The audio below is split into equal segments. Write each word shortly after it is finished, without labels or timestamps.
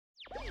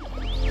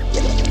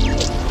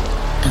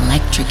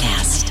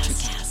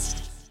Electrocast.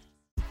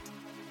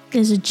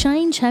 There's a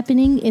change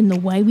happening in the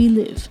way we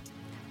live,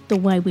 the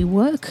way we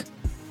work,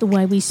 the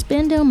way we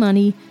spend our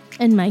money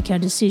and make our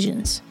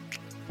decisions.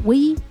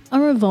 We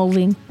are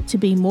evolving to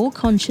be more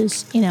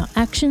conscious in our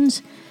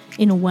actions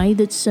in a way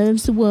that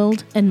serves the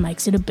world and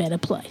makes it a better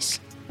place.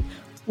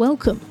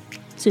 Welcome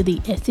to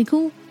the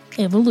Ethical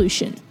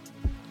Evolution.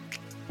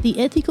 The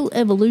Ethical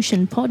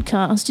Evolution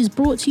podcast is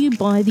brought to you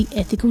by the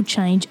Ethical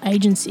Change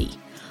Agency.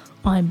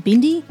 I'm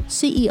Bindi,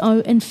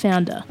 CEO and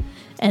founder,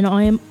 and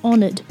I am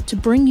honoured to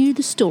bring you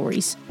the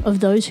stories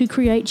of those who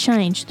create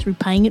change through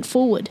paying it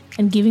forward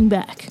and giving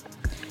back.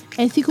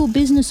 Ethical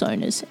business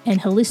owners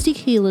and holistic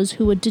healers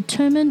who are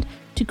determined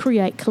to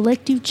create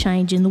collective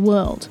change in the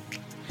world.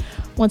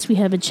 Once we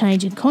have a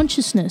change in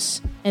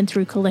consciousness, and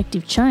through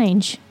collective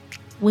change,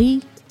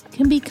 we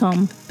can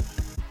become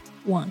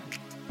one.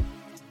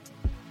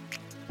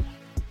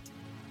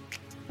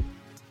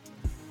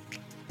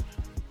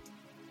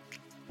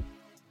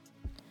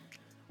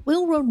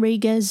 Will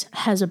Rodriguez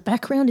has a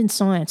background in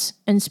science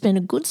and spent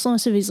a good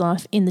slice of his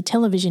life in the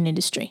television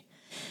industry.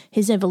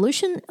 His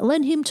evolution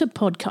led him to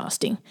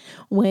podcasting,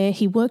 where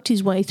he worked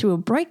his way through a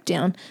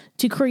breakdown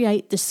to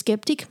create the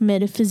Skeptic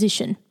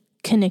Metaphysician,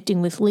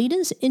 connecting with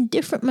leaders in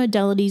different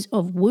modalities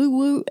of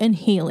woo-woo and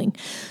healing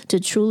to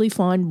truly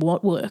find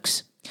what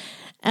works.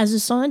 As a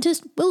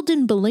scientist, Will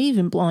didn't believe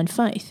in blind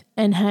faith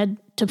and had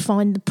to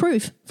find the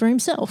proof for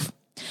himself.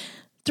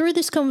 Through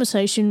this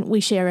conversation, we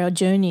share our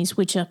journeys,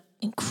 which are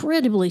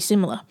incredibly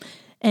similar,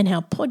 and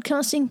how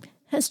podcasting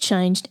has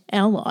changed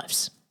our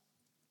lives.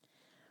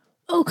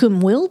 Welcome,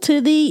 Will,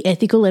 to the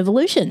Ethical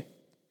Evolution.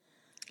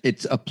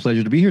 It's a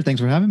pleasure to be here. Thanks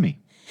for having me.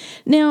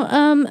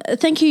 Now,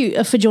 thank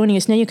you for joining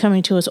us. Now you're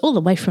coming to us all the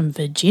way from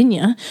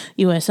Virginia,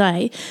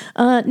 USA.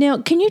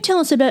 Now, can you tell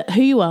us about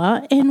who you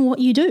are and what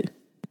you do?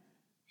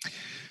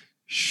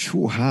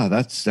 Sure.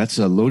 That's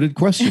a loaded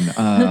question.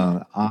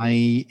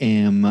 I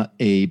am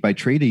by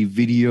trade a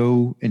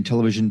video and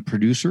television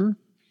producer.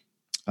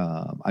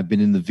 I've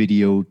been in the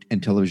video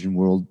and television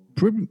world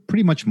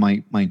pretty much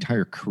my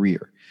entire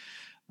career,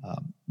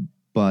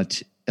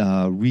 but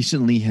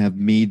recently have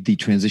made the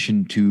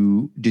transition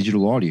to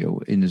digital audio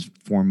in the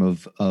form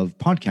of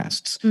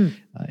podcasts.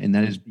 And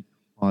that is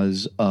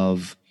because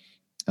of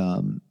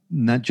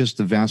not just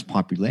the vast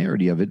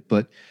popularity of it,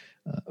 but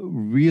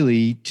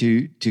really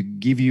to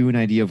give you an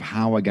idea of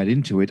how I got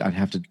into it, I'd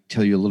have to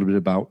tell you a little bit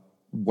about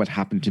what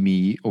happened to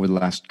me over the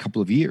last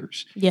couple of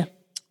years. Yeah.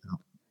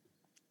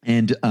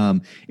 And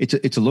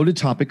it's a loaded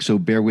topic, so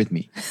bear with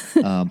me.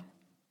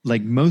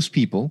 Like most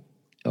people,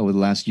 over the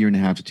last year and a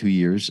half to 2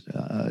 years,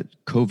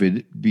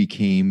 COVID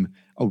became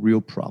a real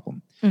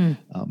problem.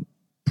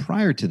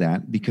 Prior to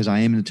that, because I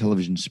am in the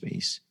television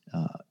space,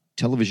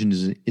 television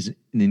is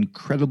an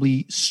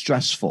incredibly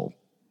stressful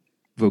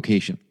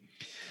vocation.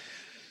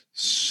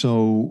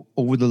 So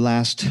over the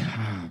last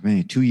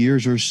 2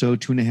 years or so,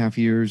 2.5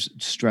 years,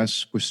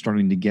 stress was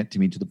starting to get to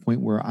me to the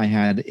point where I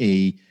had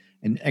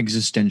an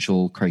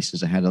existential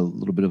crisis. I had a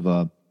little bit of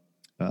a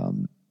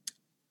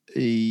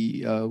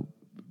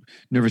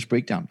nervous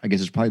breakdown, I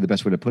guess is probably the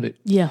best way to put it.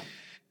 Yeah.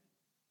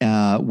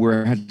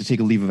 Where I had to take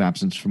a leave of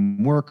absence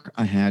from work.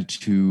 I had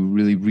to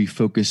really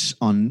refocus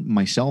on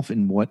myself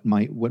and what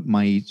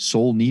my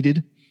soul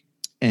needed.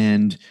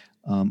 And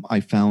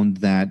I found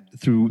that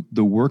through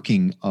the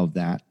working of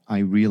that, I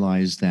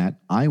realized that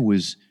I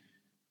was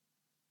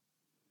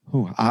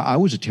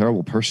a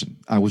terrible person.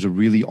 I was a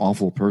really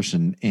awful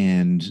person,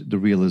 and the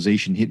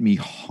realization hit me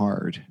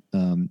hard.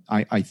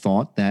 I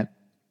thought that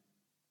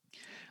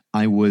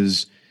I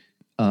was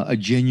a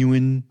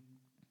genuine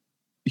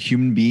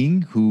human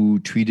being who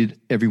treated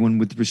everyone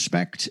with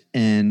respect,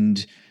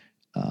 and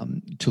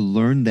to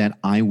learn that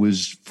I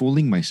was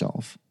fooling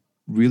myself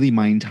really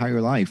my entire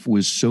life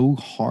was so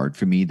hard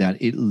for me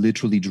that it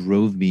literally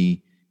drove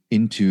me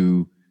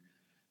into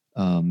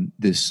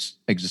this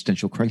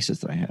existential crisis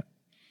that I had.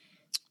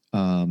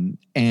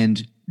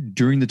 And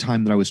during the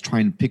time that I was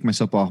trying to pick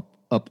myself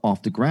up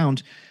off the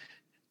ground,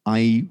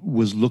 I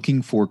was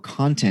looking for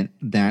content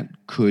that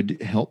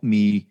could help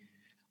me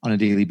on a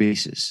daily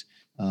basis.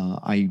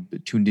 I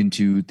tuned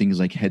into things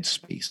like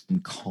Headspace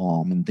and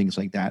Calm and things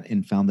like that,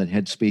 and found that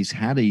Headspace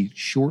had a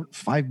short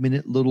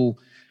 5-minute little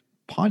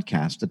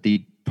podcast that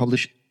they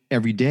publish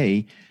every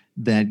day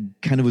that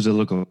kind of was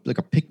like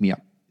a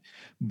pick-me-up.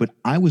 But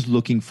I was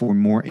looking for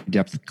more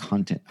in-depth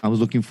content. I was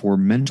looking for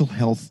mental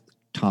health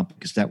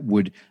topics that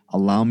would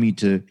allow me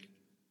to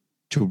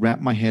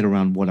wrap my head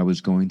around what I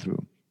was going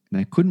through. And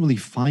I couldn't really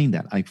find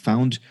that. I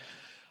found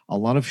a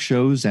lot of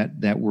shows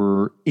that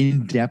were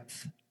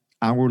in-depth,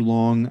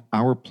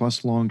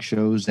 hour-plus long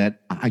shows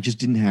that I just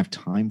didn't have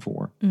time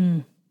for.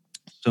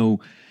 So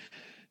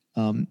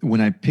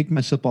when I picked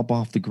myself up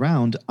off the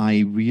ground, I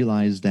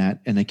realized that,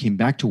 and I came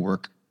back to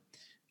work,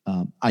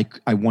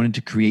 I wanted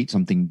to create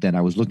something that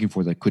I was looking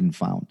for that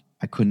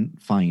I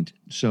couldn't find.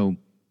 So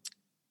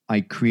I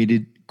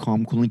created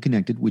Calm, Cool, and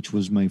Connected, which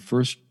was my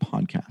first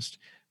podcast,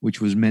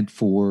 which was meant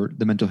for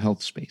the mental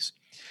health space.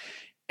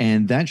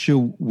 And that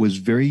show was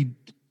very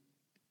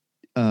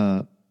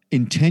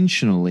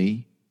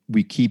intentionally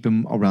We keep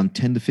them around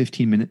 10 to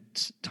 15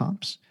 minutes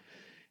tops.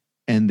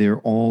 And they're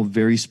all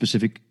very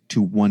specific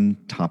to one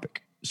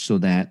topic, so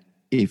that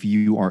if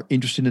you are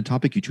interested in a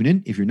topic, you tune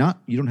in. If you're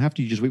not, you don't have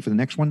to. You just wait for the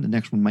next one. The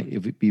next one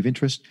might be of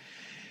interest.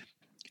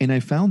 And I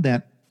found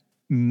that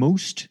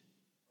most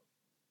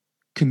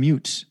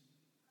commutes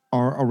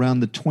are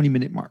around the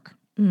 20-minute mark.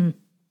 When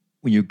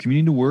you're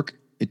commuting to work,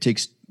 it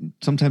takes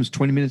sometimes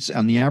 20 minutes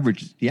on the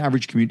average. The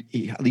average commute,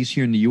 at least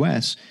here in the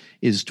US,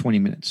 is 20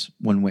 minutes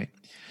one way.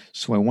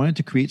 So I wanted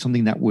to create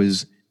something that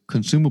was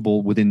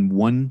consumable within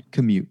one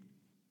commute,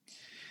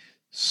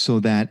 so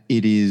that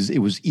it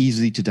was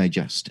easy to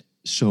digest.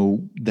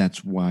 So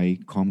that's why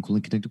Calm, Cool,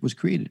 and Connected was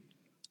created.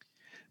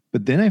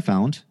 But then I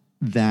found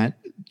that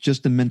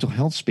just the mental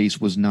health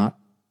space was not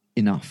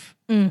enough.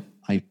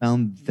 I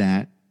found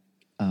that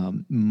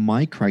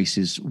my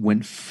crisis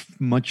went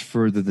much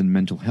further than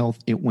mental health.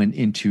 It went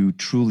into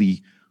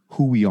truly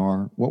who we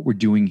are, what we're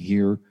doing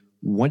here,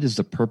 what is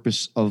the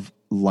purpose of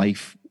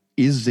life?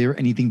 Is there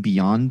anything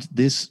beyond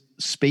this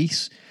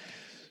space?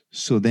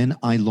 So then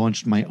I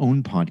launched my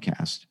own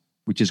podcast,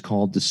 which is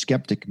called The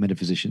Skeptic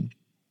Metaphysician,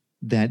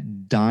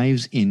 that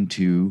dives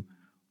into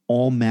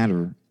all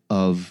matter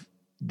of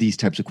these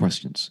types of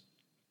questions.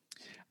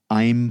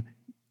 I'm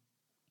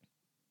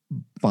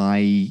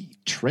by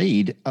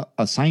trade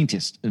a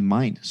scientist in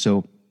mind,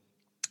 so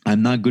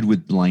I'm not good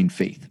with blind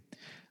faith.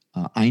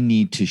 I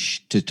need to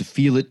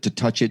feel it, to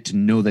touch it, to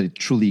know that it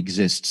truly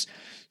exists.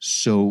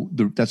 So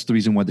that's the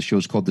reason why the show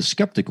is called The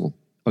Skeptic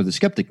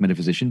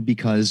Metaphysician,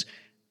 because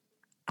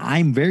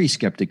I'm very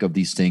skeptic of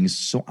these things,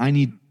 so I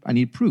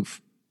need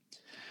proof.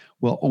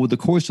 Well, over the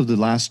course of the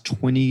last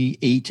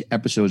 28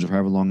 episodes, or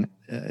however long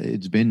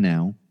it's been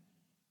now,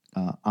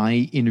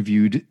 I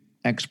interviewed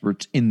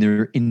experts in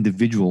their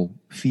individual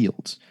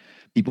fields,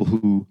 people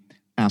who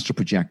astral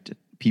project,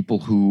 people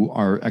who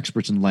are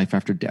experts in life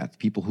after death,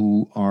 people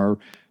who are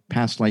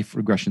past life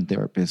regression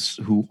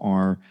therapists, who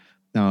are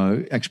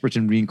experts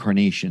in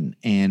reincarnation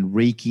and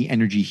Reiki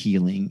energy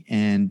healing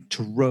and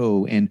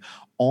tarot and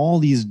all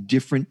these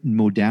different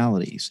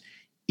modalities.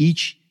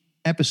 Each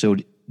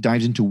episode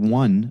dives into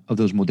one of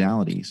those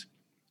modalities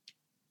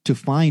to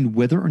find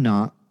whether or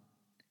not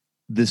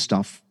this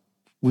stuff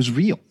was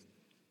real,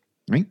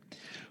 right?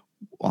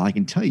 Well, I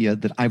can tell you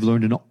that I've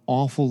learned an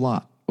awful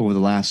lot over the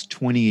last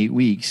 28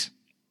 weeks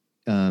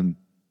in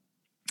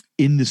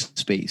this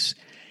space,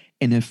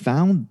 and have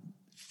found,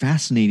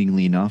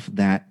 fascinatingly enough,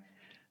 that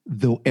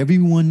though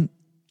everyone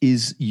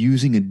is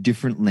using a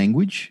different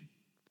language,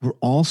 we're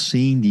all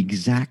saying the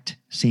exact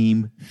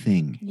same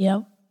thing.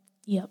 Yep.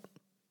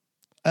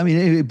 I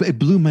mean, it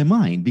blew my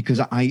mind,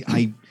 because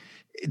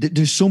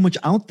there's so much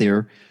out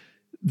there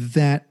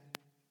that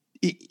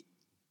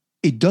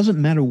it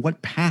doesn't matter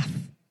what path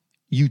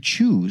you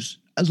choose,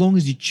 as long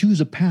as you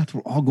choose a path,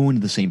 we're all going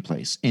to the same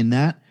place. And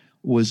that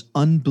was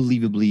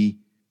unbelievably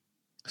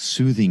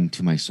soothing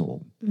to my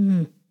soul,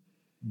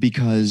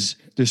 because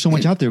there's so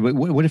much out there. But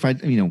what if I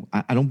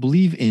don't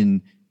believe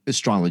in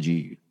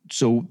astrology?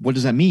 So what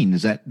does that mean?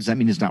 Does that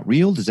mean it's not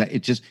real?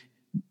 It just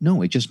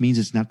means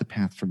it's not the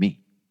path for me.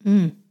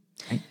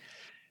 Right?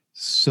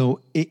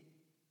 So it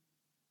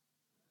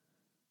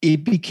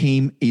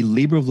became a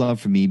labor of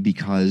love for me,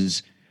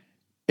 because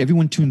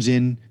everyone tunes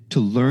in to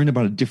learn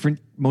about a different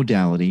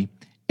modality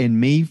and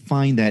may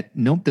find that,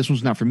 nope, this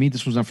one's not for me.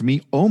 This one's not for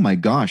me. Oh my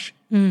gosh,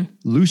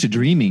 lucid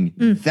dreaming,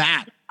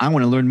 that I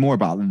want to learn more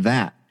about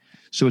that.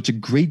 So it's a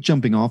great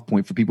jumping off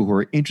point for people who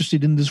are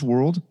interested in this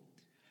world,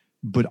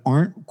 but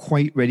aren't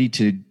quite ready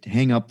to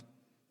hang up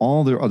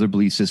all their other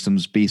belief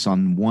systems based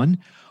on one,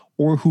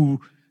 or who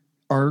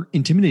are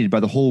intimidated by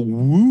the whole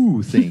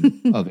woo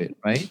thing of it,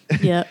 right?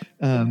 Yeah.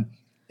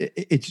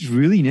 It's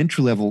really an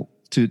entry level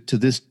to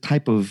this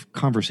type of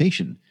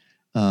conversation,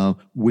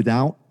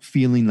 without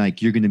feeling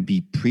like you're going to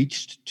be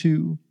preached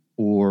to,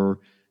 or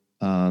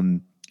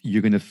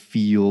you're going to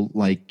feel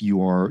like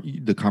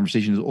the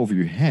conversation is over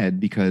your head,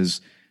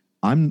 because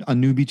I'm a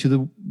newbie to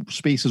the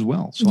space as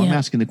well. So I'm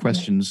asking the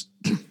questions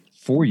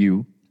for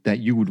you that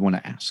you would want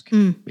to ask,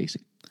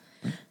 basically.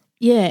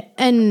 Yeah,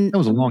 and that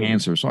was a long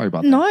answer. Sorry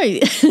about that. No,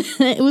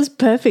 it was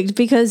perfect,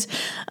 because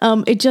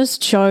it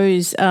just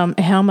shows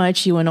how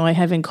much you and I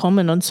have in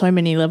common on so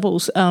many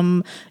levels.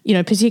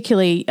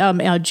 Particularly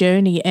our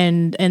journey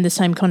and the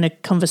same kind of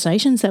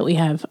conversations that we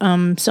have.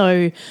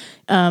 Probably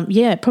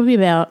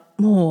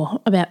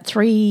about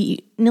 3,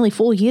 nearly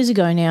 4 years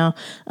ago now,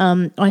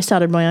 I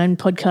started my own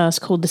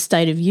podcast called The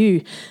State of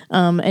You,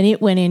 and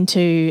it went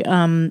into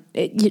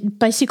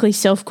basically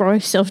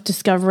self-growth,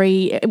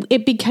 self-discovery.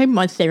 It became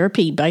my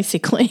therapy,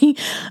 basically,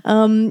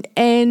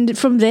 and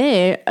from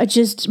there, I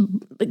just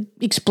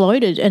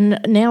exploded, and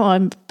now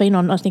I've been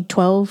on, I think,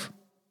 12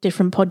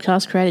 different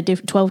podcasts,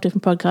 created 12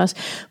 different podcasts,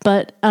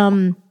 but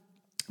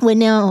we're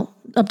now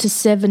up to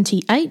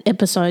 78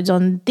 episodes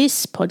on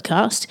this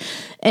podcast.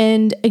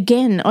 And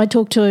again, I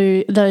talk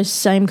to those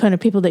same kind of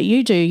people that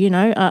you do.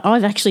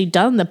 I've actually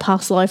done the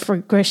past life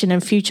regression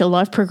and future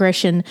life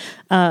progression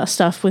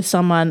stuff with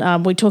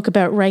someone. We talk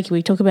about Reiki,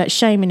 we talk about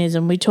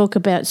shamanism, we talk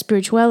about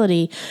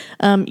spirituality,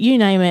 you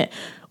name it.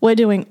 we're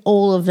doing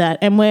all of that,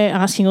 and we're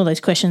asking all those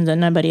questions that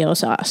nobody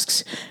else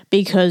asks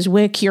because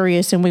we're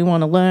curious and we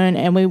want to learn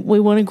and we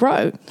want to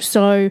grow.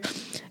 So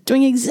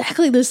doing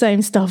exactly the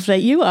same stuff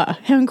that you are.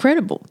 How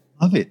incredible.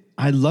 Love it.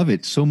 I love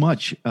it so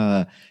much.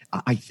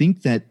 I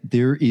think that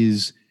there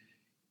is,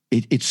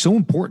 it's so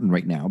important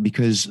right now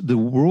because the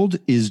world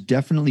is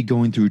definitely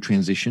going through a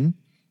transition.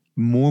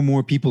 More and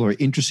more people are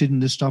interested in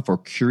this stuff, are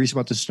curious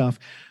about this stuff.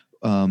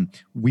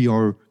 We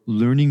are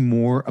learning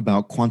more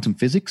about quantum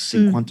physics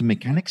and quantum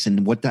mechanics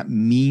and what that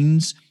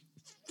means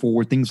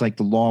for things like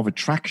the law of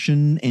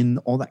attraction and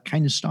all that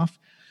kind of stuff.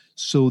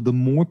 So the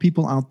more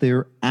people out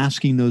there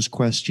asking those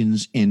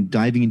questions and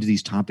diving into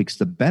these topics,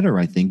 the better,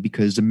 I think,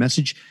 because the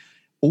message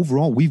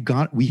overall,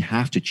 we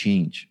have to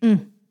change.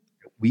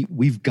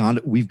 We've got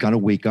to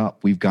wake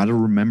up. We've got to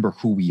remember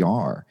who we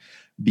are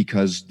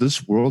because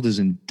this world is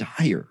in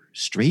dire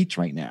straits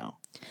right now.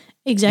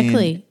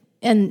 Exactly.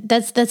 And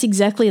that's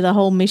exactly the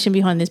whole mission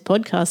behind this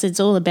podcast. It's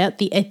all about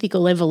the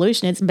ethical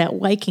evolution. It's about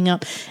waking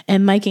up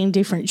and making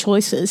different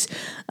choices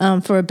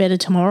for a better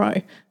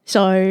tomorrow.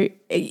 So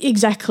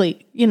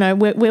exactly,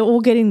 we're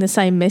all getting the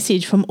same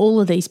message from all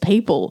of these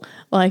people.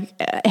 Like,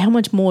 how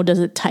much more does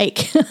it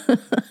take?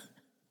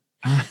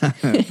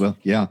 Well,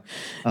 yeah.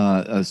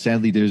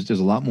 Sadly, there's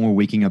a lot more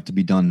waking up to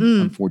be done,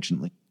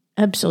 unfortunately.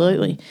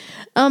 Absolutely.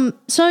 So,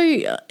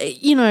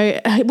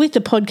 with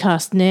the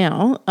podcast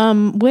now,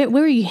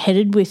 where are you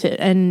headed with it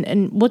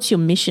and what's your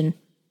mission?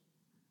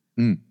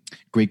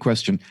 Great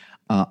question.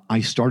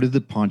 I started the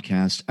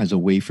podcast as a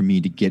way for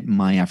me to get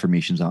my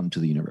affirmations out into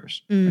the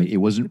universe. Right? It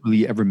wasn't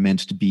really ever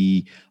meant to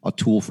be a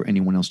tool for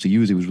anyone else to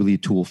use. It was really a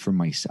tool for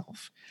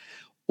myself.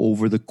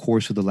 Over the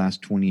course of the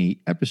last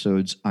 28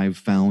 episodes, I've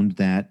found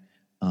that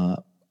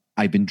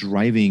I've been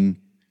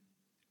driving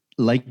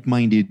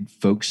like-minded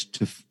folks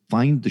to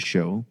find the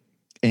show.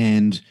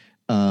 And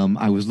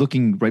I was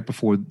looking right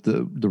before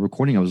the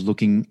recording, I was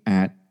looking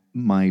at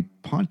my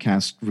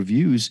podcast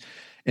reviews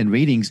and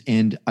ratings,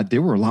 and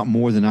there were a lot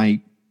more than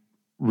I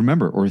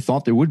remember or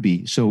thought there would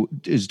be. So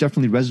it's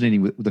definitely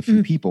resonating with a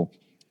few people.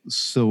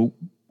 So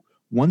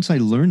once I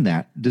learned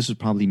that, this is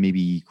probably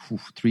maybe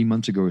 3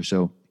 months ago or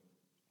so,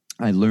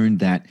 I learned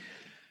that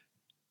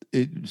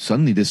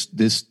suddenly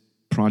this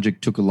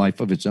project took a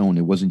life of its own.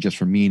 It wasn't just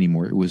for me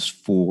anymore. It was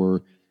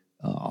for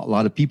a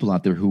lot of people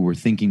out there who were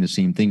thinking the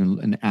same thing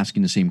and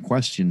asking the same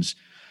questions.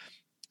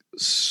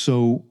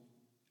 So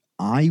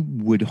I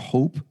would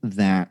hope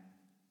that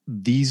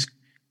these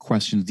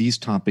questions, these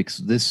topics,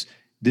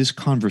 this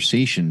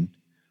conversation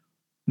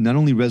not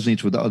only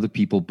resonates with other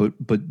people, but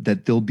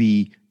that they'll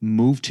be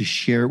moved to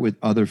share it with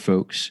other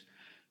folks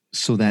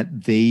so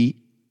that they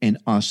and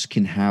us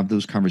can have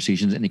those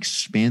conversations and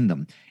expand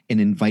them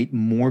and invite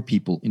more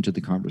people into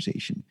the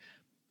conversation.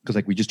 Because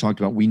like we just talked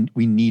about, we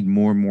need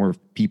more and more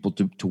people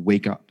to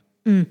wake up.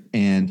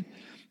 And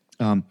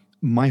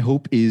my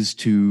hope is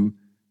to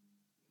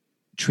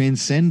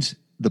transcend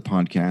the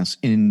podcast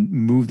and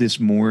move this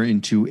more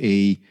into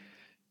a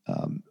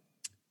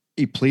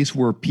place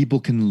where people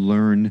can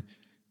learn.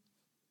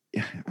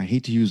 I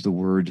hate to use the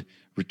word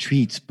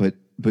retreats, but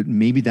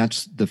maybe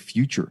that's the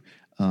future.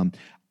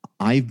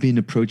 I've been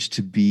approached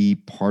to be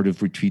part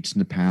of retreats in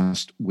the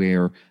past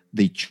where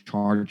they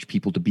charge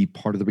people to be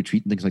part of the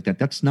retreat and things like that.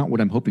 That's not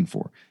what I'm hoping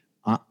for.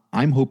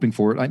 I'm hoping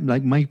for it.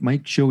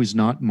 My show is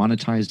not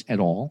monetized at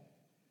all.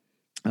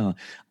 I'm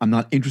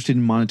not interested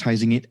in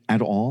monetizing it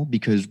at all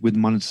because with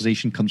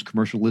monetization comes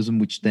commercialism,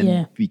 which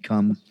then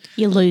becomes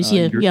you lose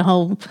your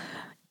whole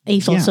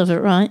ethos of it,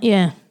 right?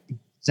 Yeah,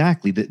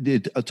 exactly.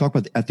 Talk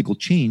about the ethical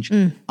change.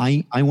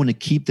 I want to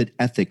keep that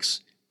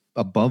ethics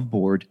above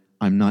board.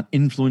 I'm not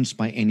influenced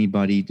by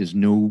anybody. There's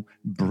no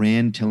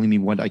brand telling me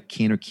what I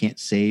can or can't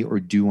say or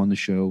do on the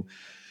show.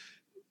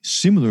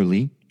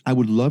 Similarly, I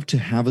would love to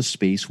have a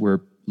space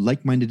where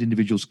like-minded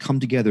individuals come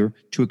together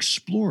to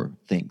explore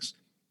things.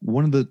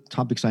 One of the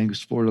topics I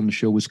explored on the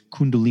show was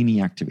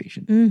Kundalini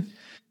activation.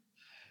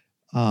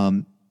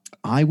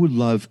 I would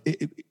love,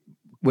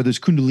 whether it's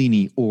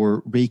Kundalini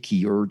or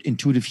Reiki or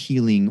intuitive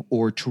healing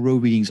or tarot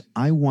readings,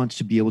 I want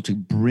to be able to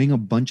bring a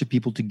bunch of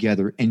people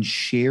together and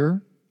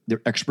share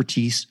their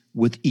expertise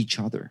with each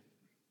other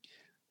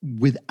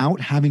without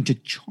having to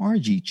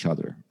charge each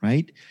other,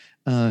 right?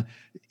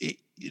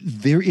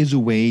 There is a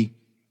way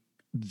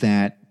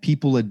that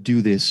people that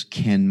do this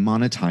can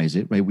monetize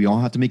it, right? We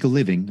all have to make a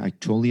living. I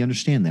totally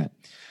understand that.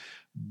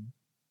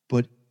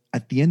 But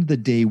at the end of the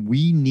day,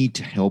 we need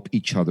to help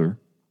each other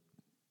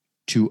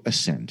to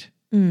ascend.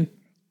 And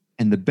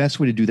the best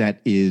way to do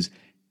that is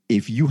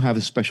if you have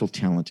a special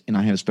talent and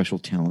I have a special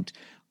talent,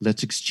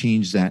 let's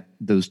exchange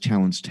those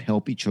talents to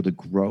help each other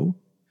grow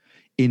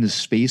in a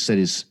space that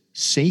is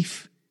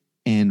safe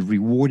and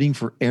rewarding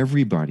for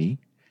everybody.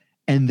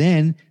 And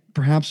then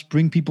perhaps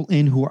bring people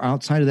in who are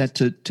outside of that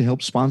to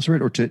help sponsor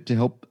it or to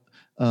help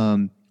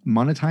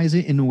monetize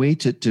it in a way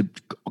to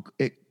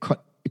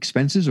cut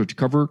expenses or to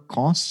cover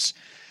costs.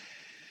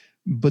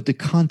 But the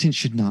content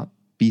should not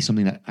be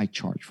something that I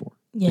charge for.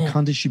 Yeah. The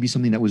content should be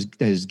something that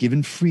is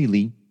given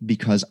freely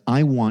because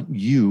I want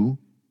you,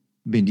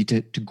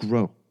 Bindi, to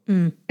grow.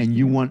 and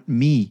you want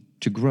me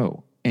to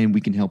grow, and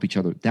we can help each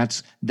other.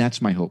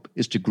 That's my hope,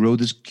 is to grow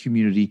this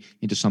community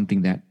into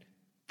something that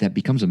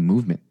becomes a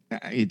movement.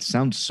 It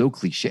sounds so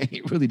cliche.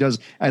 It really does.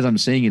 As I'm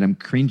saying it, I'm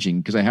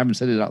cringing because I haven't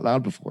said it out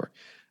loud before.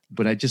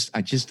 But I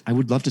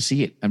would love to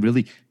see it. I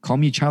really, call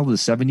me a child of the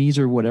 70s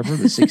or whatever,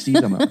 the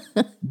 60s.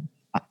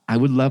 I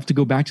would love to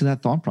go back to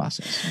that thought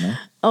process. You know?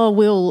 Oh,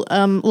 Will,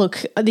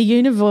 look, the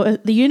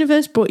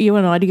universe brought you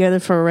and I together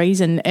for a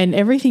reason, and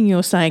everything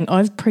you're saying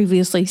I've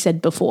previously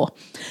said before.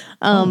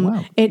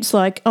 Wow. It's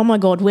like, oh my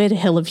God, where the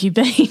hell have you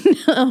been?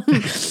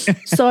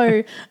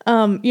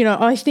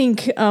 I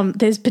think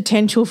there's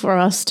potential for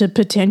us to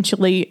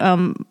potentially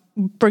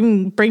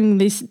bring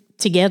this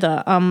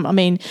together.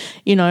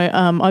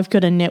 I've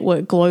got a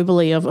network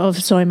globally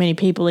of so many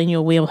people in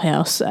your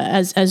wheelhouse,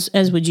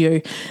 as would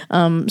you.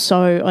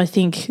 So I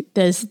think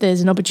there's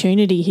an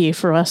opportunity here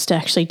for us to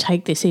actually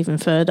take this even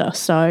further.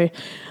 So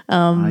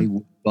I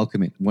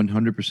welcome it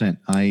 100%.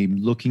 I'm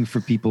looking for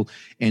people,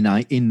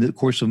 and in the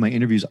course of my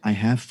interviews, I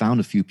have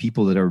found a few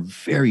people that are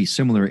very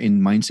similar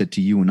in mindset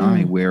to you and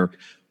I, where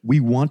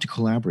we want to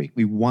collaborate.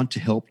 We want to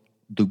help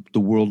the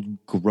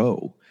world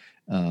grow.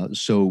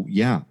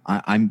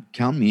 I'm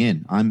count me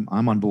in. I'm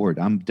on board.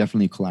 I'm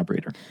definitely a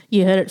collaborator.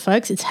 You heard it,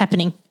 folks. It's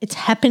happening. It's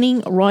happening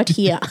right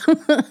here.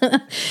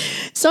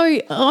 So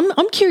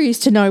I'm curious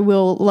to know,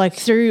 Will, like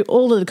through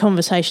all of the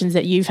conversations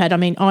that you've had, I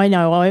mean,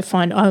 I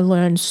find I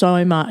learn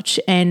so much,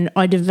 and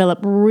I develop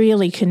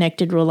really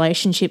connected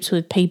relationships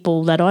with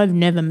people that I've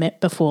never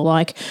met before.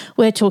 Like,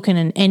 we're talking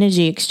an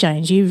energy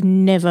exchange you've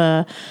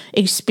never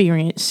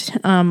experienced.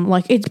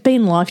 It's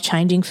been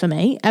life-changing for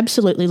me,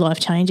 absolutely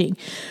life-changing.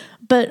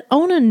 But I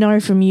want to know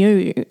from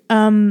you,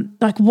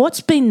 what's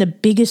been the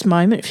biggest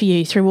moment for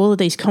you through all of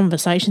these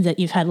conversations that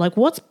you've had? Like,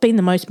 what's been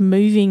the most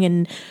moving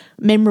and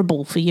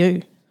memorable for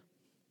you?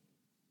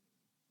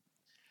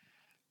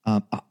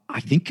 I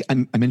think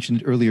I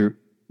mentioned it earlier,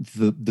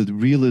 the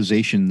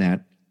realization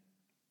that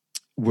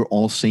we're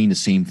all saying the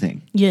same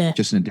thing,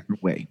 just in a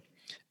different way.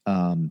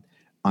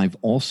 I've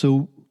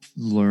also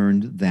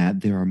learned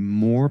that there are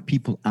more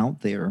people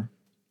out there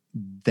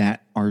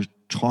that are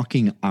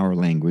talking our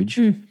language,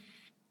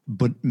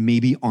 but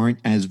maybe aren't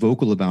as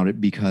vocal about it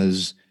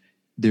because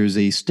there's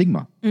a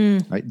stigma.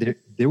 Right?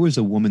 There was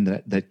a woman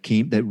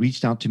that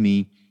reached out to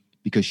me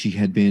because she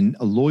had been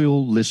a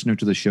loyal listener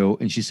to the show,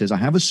 and she says, I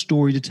have a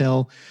story to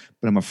tell,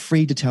 but I'm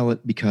afraid to tell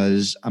it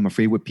because I'm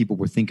afraid what people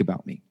will think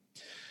about me.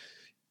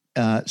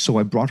 So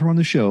I brought her on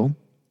the show,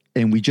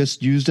 and we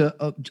just used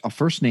a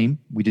first name.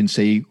 We didn't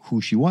say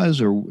who she was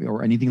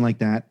or anything like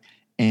that.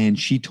 And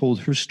she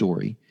told her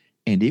story,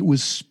 and it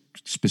was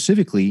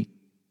specifically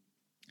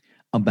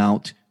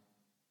about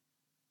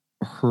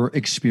her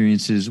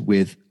experiences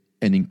with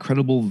an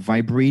incredible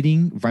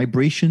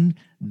vibration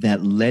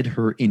that led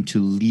her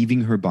into leaving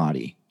her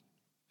body,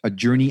 a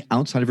journey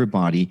outside of her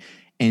body.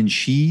 And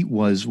she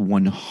was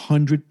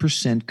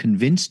 100%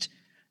 convinced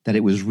that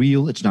it was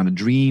real. It's not a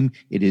dream.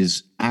 It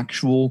is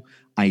actual.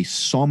 I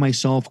saw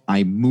myself.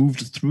 I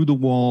moved through the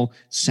wall,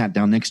 sat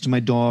down next to my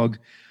dog.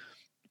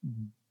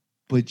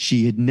 But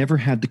she had never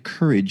had the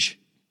courage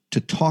to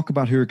talk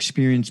about her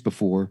experience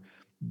before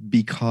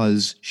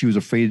because she was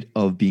afraid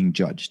of being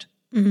judged.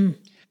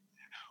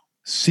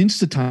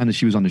 Since the time that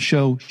she was on the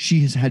show,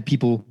 she has had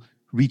people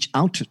reach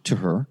out to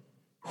her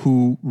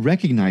who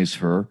recognize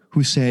her,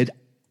 who said,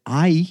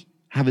 I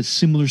have a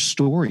similar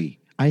story.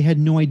 I had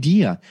no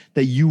idea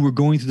that you were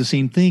going through the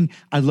same thing.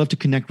 I'd love to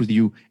connect with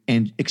you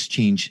and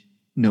exchange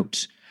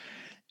notes.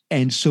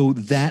 And so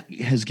that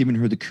has given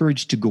her the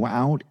courage to go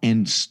out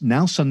and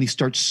now suddenly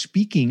start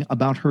speaking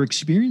about her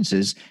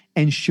experiences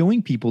and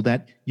showing people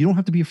that you don't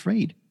have to be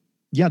afraid.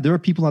 Yeah, there are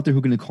people out there who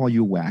are going to call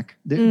you a whack.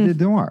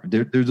 There are.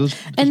 There those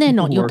and they're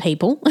not your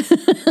people.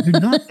 They're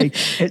not.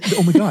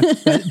 Oh my God,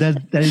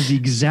 that is the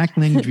exact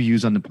language we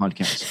use on the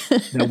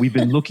podcast. That we've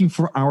been looking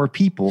for our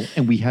people,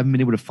 and we haven't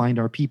been able to find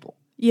our people.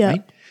 Yeah,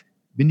 right?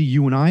 Mindy,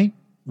 you and I,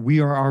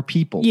 we are our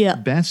people. Yeah,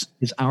 Bess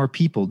is our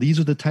people. These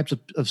are the types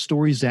of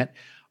stories that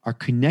are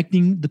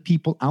connecting the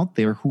people out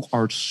there who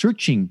are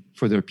searching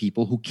for their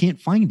people, who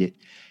can't find it,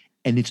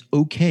 and it's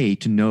okay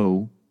to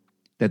know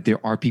that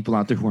there are people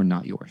out there who are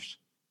not yours.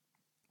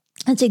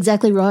 That's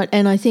exactly right.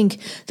 And I think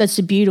that's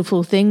the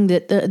beautiful thing,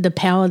 that the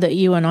power that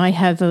you and I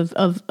have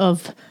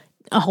of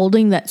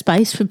holding that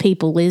space for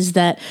people is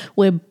that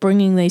we're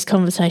bringing these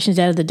conversations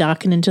out of the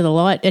dark and into the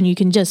light, and you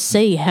can just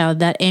see how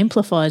that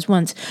amplifies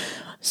once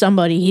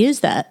somebody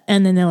hears that,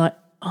 and then they're like,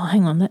 oh,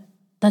 hang on,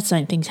 that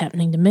same thing's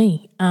happening to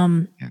me.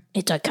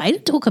 It's okay to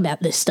talk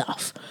about this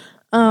stuff.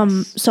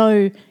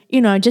 So,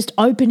 just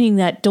opening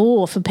that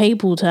door for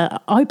people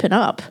to open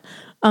up,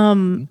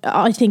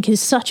 I think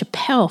is such a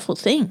powerful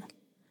thing.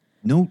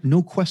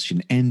 No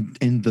question. And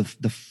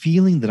the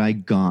feeling that I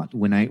got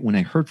when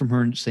I heard from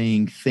her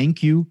saying,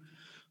 thank you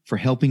for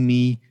helping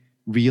me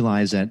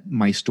realize that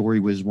my story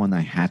was one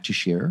I had to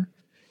share,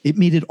 it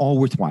made it all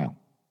worthwhile,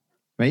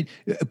 right?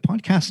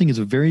 Podcasting is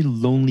a very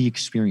lonely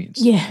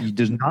experience. Yeah.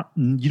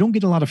 You don't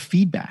get a lot of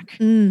feedback.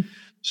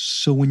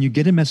 So when you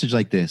get a message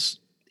like this,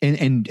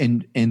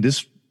 and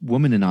this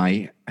woman and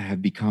I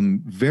have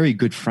become very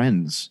good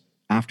friends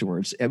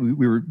afterwards.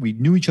 We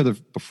knew each other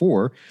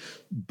before,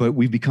 but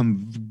we've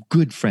become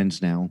good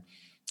friends now.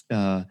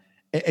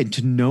 And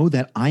to know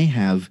that I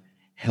have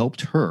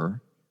helped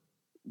her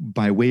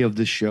by way of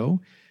this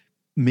show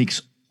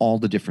makes all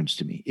the difference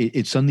to me.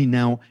 It's suddenly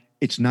now,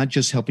 it's not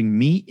just helping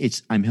me,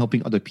 I'm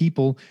helping other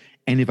people.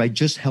 And if I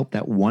just help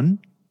that one,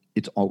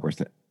 it's all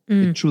worth it.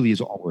 It truly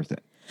is all worth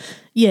it.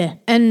 Yeah,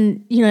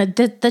 and,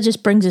 that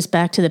just brings us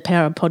back to the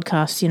power of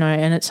podcasts,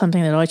 and it's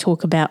something that I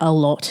talk about a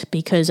lot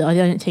because I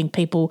don't think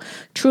people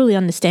truly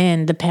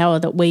understand the power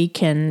that we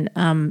can,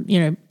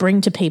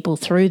 bring to people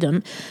through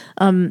them.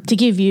 To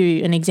give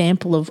you an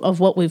example of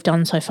what we've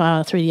done so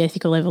far through the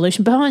Ethical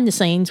Evolution, behind the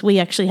scenes, we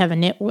actually have a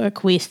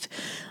network with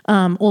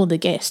all the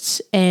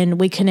guests, and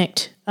we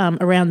connect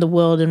around the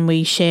world, and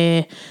we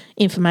share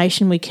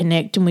information, we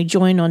connect, and we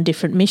join on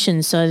different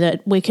missions so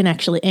that we can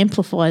actually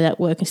amplify that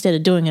work instead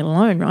of doing it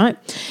alone, right?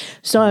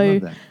 So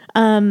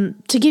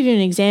to give you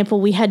an example,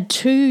 we had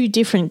 2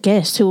 different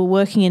guests who were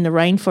working in the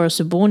rainforest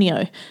of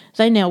Borneo.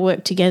 They now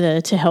work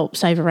together to help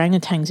save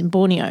orangutans in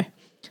Borneo.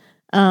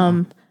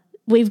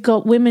 We've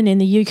got women in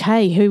the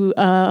UK who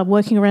are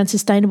working around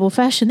sustainable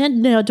fashion. They're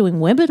now doing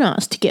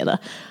webinars together.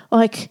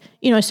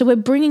 So we're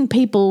bringing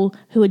people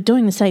who are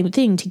doing the same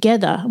thing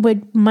together.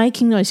 We're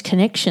making those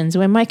connections.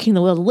 We're making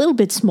the world a little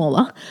bit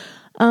smaller,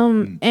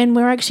 and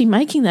we're actually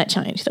making that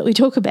change that we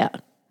talk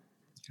about.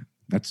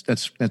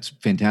 That's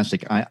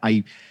fantastic.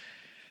 I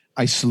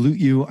salute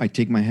you. I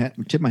tip my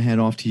hat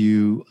off to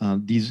you.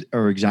 These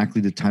are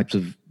exactly the types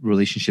of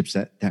relationships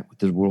that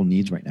the world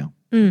needs right now.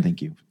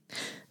 Thank you.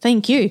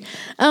 Thank you.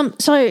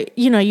 So,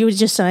 you were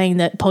just saying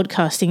that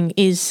podcasting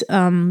is,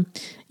 a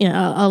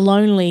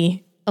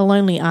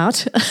lonely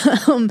art.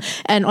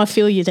 And I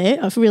feel you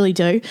there. I really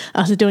do.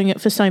 After doing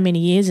it for so many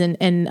years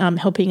and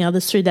helping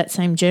others through that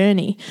same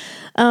journey.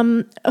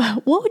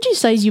 What would you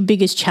say is your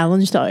biggest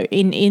challenge, though,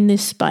 in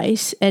this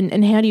space,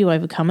 and how do you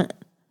overcome it?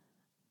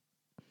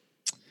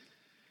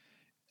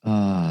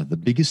 The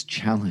biggest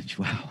challenge.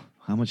 Wow.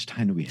 How much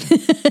time do we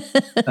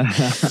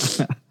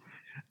have?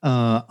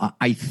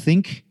 I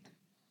think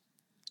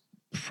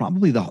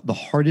probably the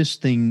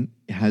hardest thing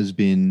has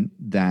been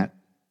that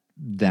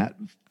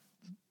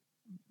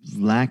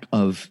lack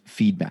of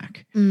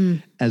feedback.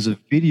 As a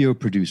video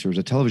producer, as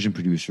a television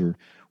producer,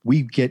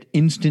 we get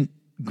instant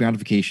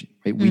gratification,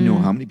 right? We know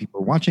how many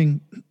people are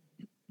watching.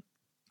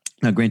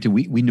 Now, granted,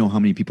 we know how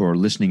many people are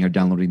listening or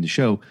downloading the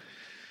show,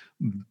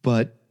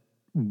 but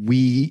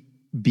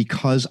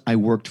because I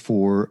worked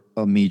for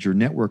a major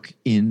network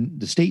in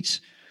the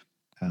States,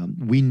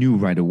 we knew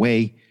right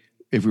away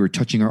if we were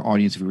touching our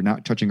audience, if we were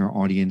not touching our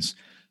audience.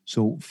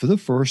 So for the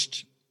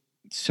first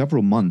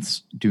several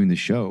months doing the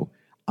show,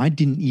 I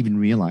didn't even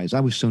realize,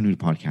 I was so new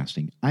to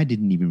podcasting, I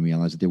didn't even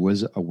realize that there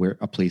was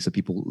a place that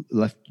people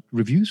left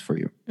reviews for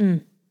you.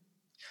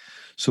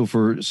 So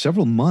for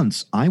several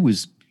months, I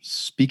was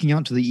speaking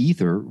out to the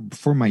ether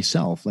for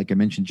myself, like I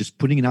mentioned, just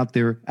putting it out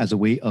there as a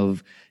way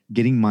of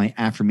getting my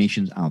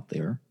affirmations out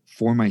there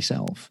for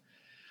myself.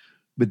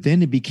 But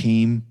then it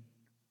became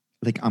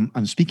like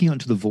I'm speaking out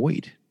to the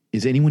void.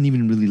 Is anyone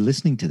even really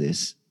listening to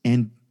this?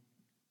 And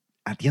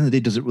at the end of the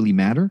day, does it really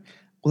matter?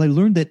 Well, I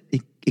learned that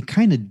it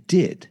kind of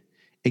did.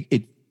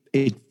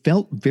 It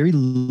felt very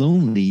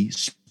lonely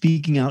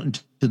speaking out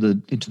into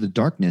the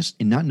darkness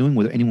and not knowing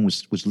whether anyone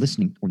was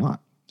listening or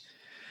not.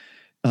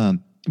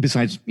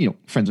 Besides,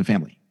 friends and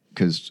family,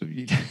 because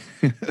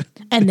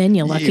and then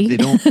you're lucky. If they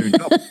don't, they're in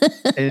trouble.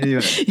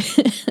 Anyway.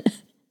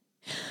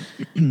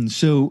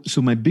 So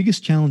my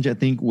biggest challenge, I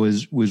think,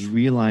 was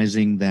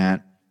realizing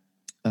that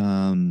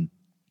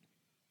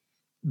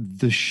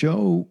the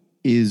show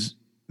is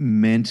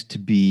meant to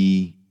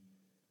be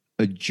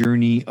a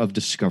journey of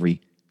discovery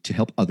to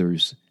help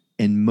others.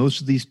 And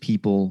most of these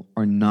people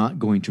are not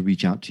going to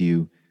reach out to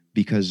you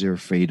because they're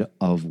afraid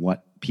of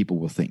what people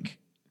will think.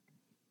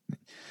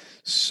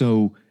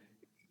 So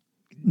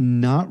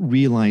not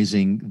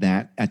realizing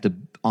that at the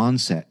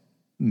onset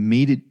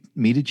made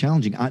it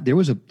challenging. There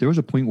was a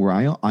point where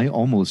I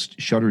almost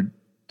shuttered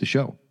the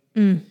show.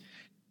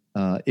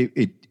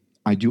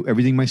 I do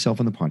everything myself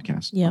on the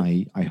podcast. Yeah.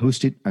 I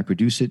host it, I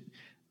produce it,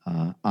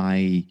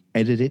 I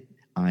edit it,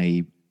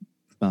 I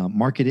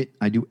market it.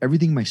 I do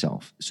everything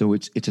myself. So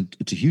it's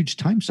a huge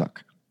time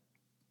suck.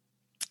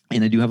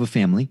 And I do have a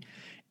family,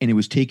 and it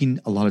was taking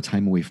a lot of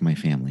time away from my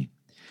family.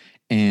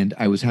 And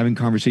I was having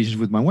conversations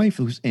with my wife,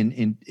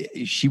 and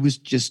she was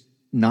just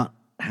not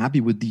happy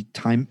with the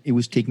time it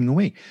was taking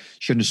away.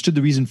 She understood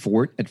the reason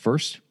for it at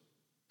first,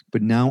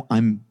 but now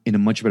I'm in a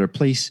much better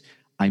place.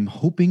 I'm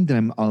hoping that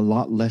I'm a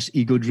lot less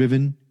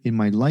ego-driven in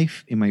my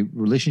life, in my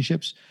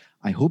relationships.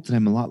 I hope that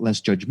I'm a lot less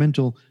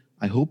judgmental.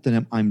 I hope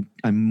that I'm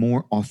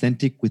more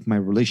authentic with my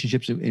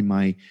relationships, in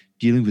my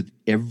dealing with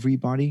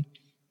everybody.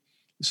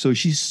 So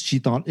she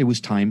thought it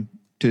was time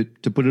to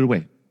put it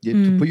away,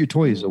 to put your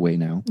toys away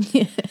now.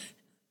 Yeah.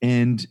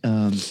 And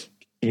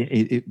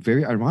it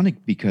very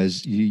ironic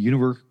because the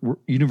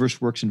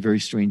universe works in very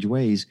strange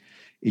ways.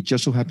 It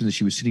just so happens that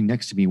she was sitting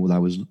next to me while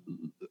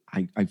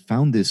I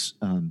found this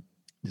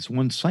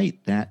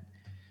site that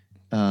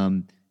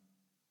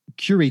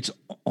curates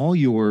all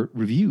your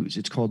reviews.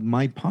 It's called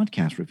My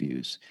Podcast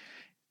Reviews.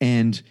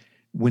 And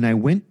when I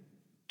went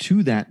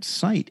to that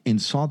site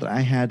and saw that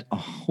I had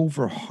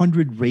over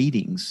 100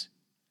 ratings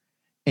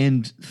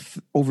and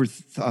over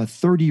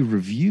 30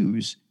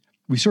 reviews,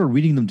 we started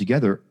reading them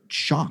together,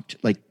 shocked,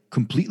 like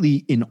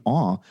completely in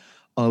awe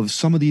of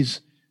some of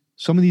these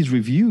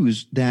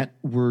reviews that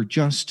were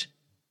just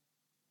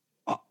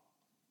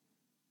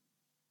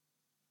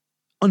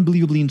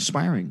unbelievably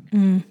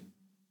inspiring.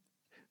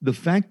 The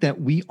fact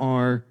that we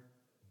are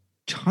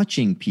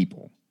touching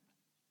people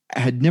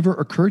had never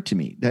occurred to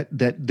me, that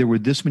there were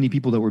this many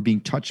people that were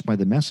being touched by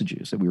the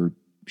messages that we were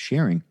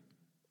sharing.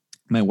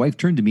 My wife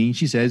turned to me and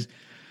she says,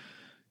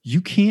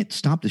 "You can't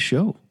stop the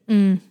show.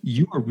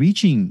 You are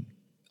reaching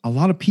a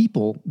lot of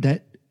people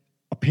that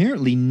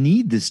apparently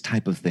need this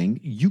type of thing.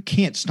 You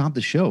can't stop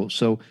the show."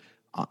 So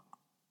I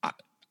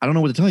don't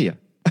know what to tell you.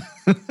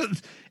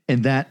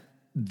 And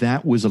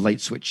that was a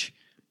light switch.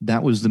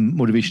 That was the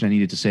motivation I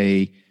needed to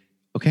say,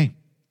 okay,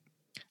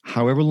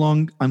 however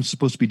long I'm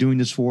supposed to be doing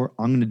this for,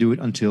 I'm going to do it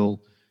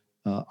until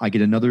I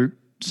get another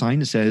sign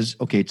that says,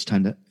 okay, it's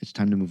time to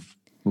move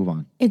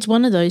on. It's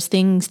one of those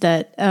things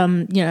that,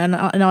 and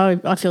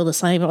I feel the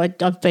same.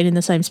 I've been in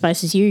the same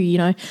space as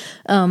you,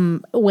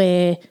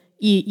 where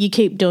you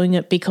keep doing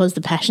it because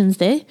the passion's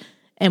there.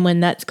 And when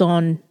that's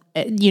gone,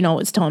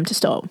 it's time to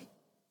stop.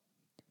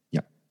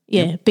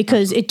 Yeah,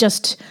 because it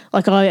just,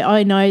 like,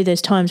 I know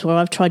there's times where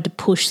I've tried to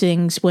push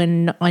things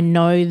when I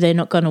know they're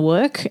not going to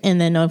work, and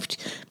then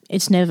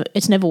it's never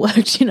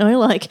worked,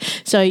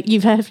 so you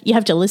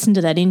have to listen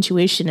to that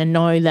intuition and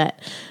know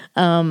that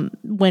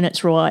when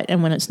it's right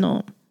and when it's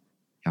not.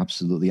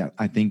 Absolutely.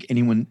 I think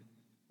when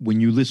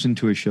you listen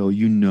to a show,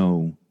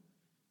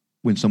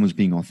 when someone's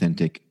being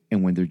authentic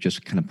and when they're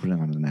just kind of putting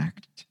on an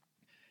act.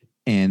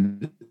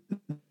 And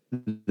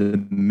the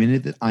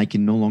minute that I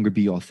can no longer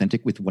be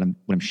authentic with what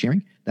I'm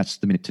sharing, that's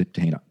the minute to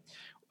hang it up.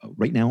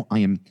 Right now, I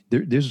am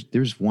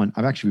there's one.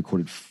 I've actually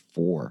recorded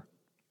 4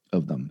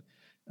 of them.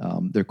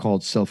 They're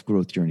called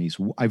self-growth journeys.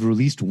 I've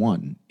released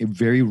one,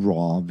 very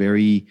raw,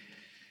 very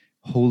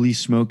holy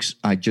smokes.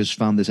 I just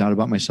found this out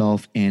about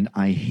myself and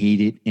I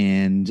hate it,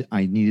 and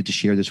I needed to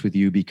share this with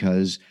you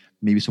because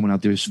maybe someone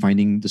out there is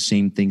finding the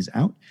same things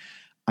out.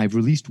 I've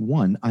released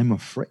one. I'm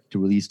afraid to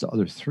release the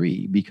other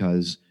 3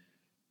 because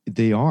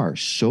they are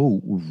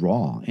so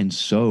raw and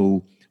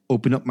so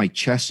open up my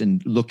chest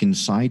and look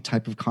inside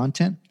type of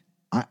content.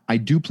 I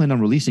do plan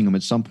on releasing them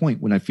at some point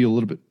when I feel a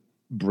little bit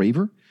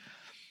braver.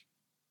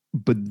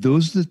 But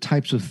those are the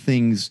types of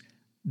things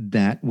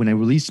that when I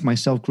released my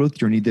self-growth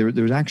journey,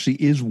 there actually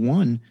is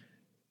one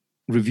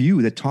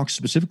review that talks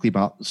specifically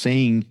about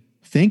saying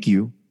thank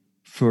you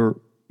for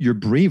your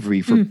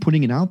bravery for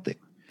putting it out there.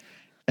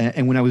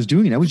 And when I was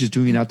doing it, I was just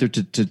doing it out there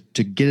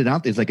to get it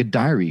out there. It's like a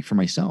diary for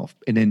myself.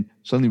 And then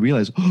suddenly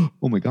realized, oh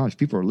my gosh,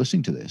 people are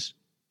listening to this.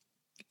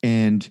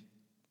 And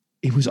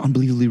it was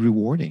unbelievably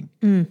rewarding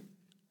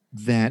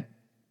that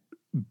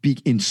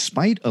in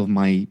spite of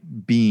my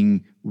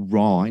being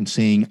raw and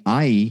saying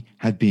I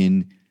have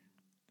been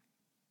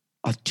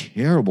a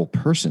terrible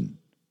person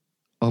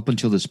up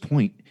until this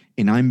point,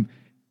 and I'm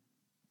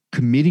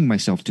committing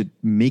myself to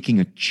making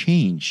a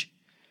change.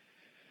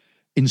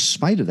 In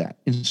spite of that,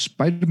 in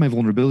spite of my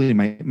vulnerability,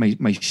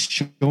 my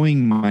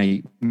showing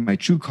my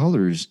true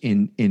colors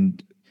in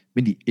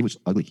Mindy, it was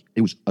ugly.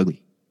 It was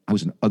ugly. I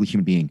was an ugly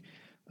human being.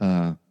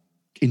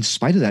 In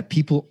spite of that,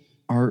 people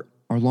are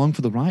along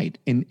for the ride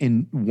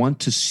and want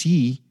to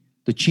see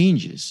the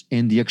changes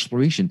and the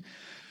exploration.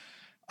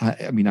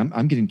 I mean,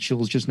 I'm getting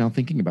chills just now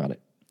thinking about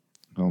it.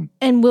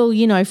 And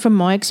Will, from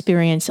my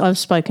experience, I've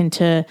spoken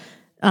to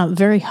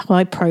very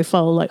high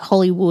profile, like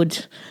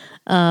Hollywood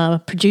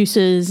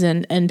producers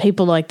and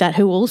people like that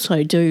who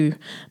also do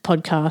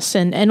podcasts,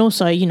 and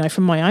also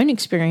from my own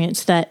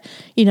experience that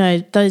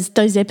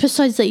those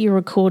episodes that you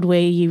record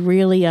where you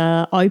really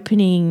are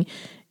opening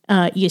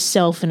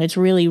yourself and it's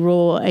really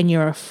raw and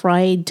you're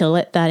afraid to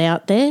let that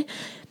out there.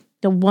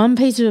 The one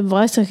piece of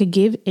advice I could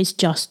give is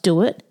just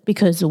do it,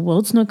 because the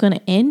world's not going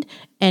to end,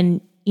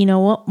 and you know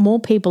what? More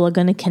people are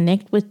going to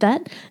connect with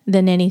that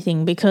than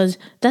anything, because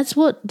that's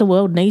what the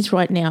world needs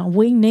right now.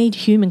 We need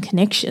human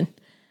connection.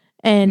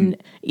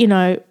 And,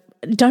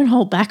 don't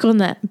hold back on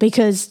that,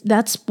 because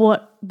that's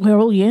what we're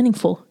all yearning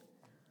for.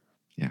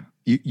 Yeah.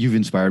 You've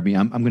inspired me.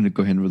 I'm going to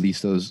go ahead and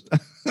release those.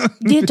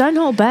 Yeah, don't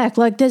hold back.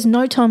 Like, there's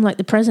no time like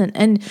the present.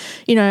 And,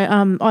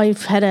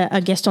 I've had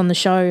a guest on the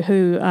show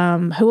who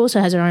also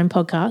has her own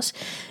podcast,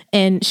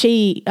 and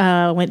she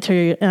went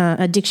through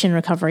addiction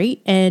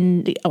recovery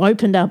and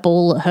opened up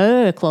all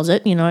her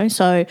closet,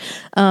 So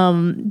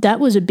that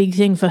was a big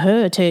thing for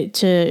her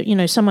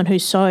to someone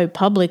who's so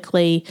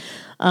publicly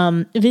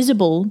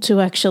visible to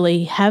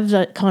actually have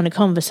that kind of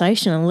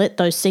conversation and let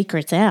those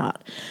secrets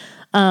out.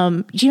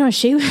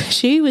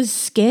 She was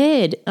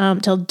scared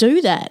to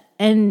do that.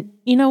 And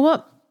you know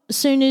what? As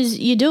soon as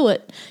you do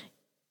it,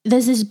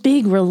 there's this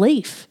big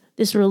relief,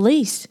 this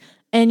release.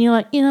 and you're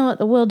like, you know what,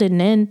 the world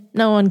didn't end.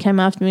 No one came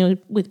after me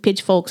with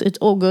pitchforks. It's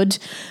all good.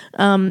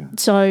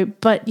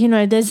 But, you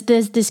know, there's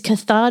this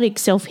cathartic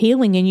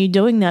self-healing in you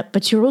doing that,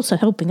 but you're also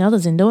helping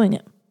others in doing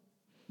it.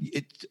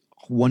 It's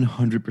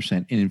 100%.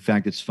 And in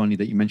fact, it's funny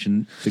that you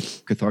mentioned the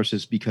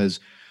catharsis, because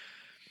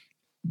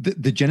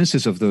the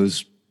genesis of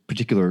those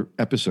particular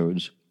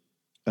episodes,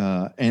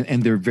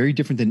 and they're very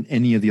different than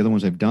any of the other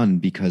ones I've done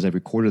because I've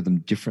recorded them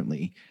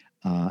differently.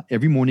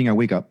 Every morning I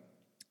wake up,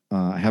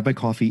 I have my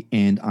coffee,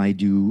 and I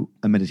do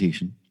a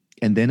meditation.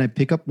 And then I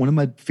pick up one of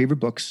my favorite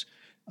books.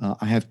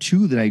 I have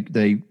two that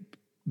I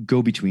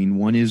go between.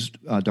 One is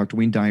Dr.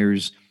 Wayne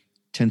Dyer's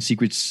 10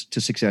 Secrets to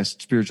Success,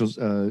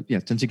 10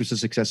 Secrets to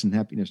Success and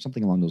Happiness,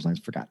 something along those lines.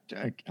 Forgot.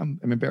 I'm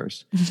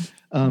embarrassed.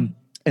 And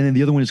then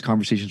the other one is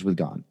Conversations with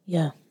God.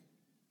 Yeah.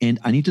 And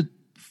I need to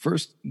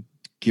first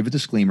give a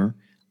disclaimer.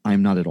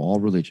 I'm not at all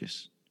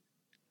religious.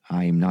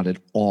 I am not at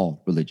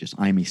all religious.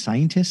 I am a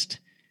scientist.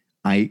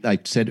 I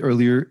said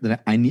earlier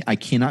that I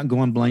cannot go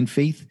on blind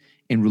faith,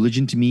 and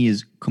religion to me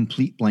is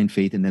complete blind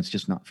faith, and that's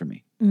just not for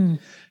me.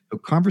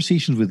 But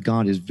Conversations with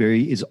God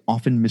is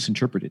often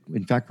misinterpreted.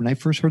 In fact, when I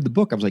first heard the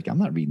book, I was like, I'm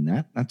not reading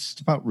that. That's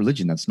about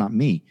religion. That's not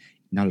me.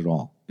 Not at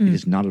all. It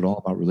is not at all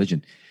about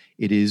religion.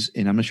 It is,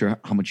 and I'm not sure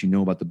how much you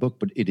know about the book,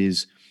 but it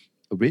is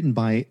written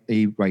by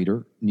a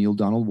writer, Neil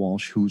Donald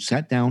Walsh, who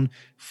sat down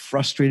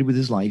frustrated with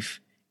his life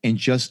and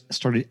just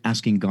started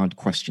asking God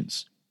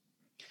questions.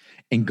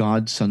 And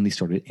God suddenly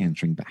started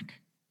answering back.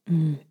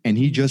 And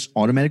he just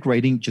automatic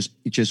writing,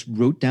 just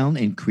wrote down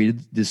and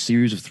created this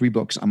series of 3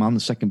 books. I'm on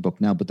the second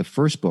book now, but the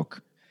first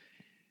book,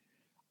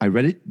 I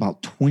read it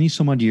about 20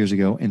 some odd years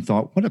ago and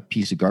thought, what a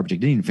piece of garbage. I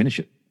didn't even finish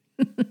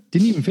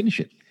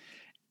it.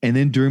 And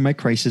then during my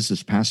crisis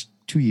this past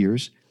 2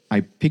 years,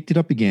 I picked it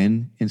up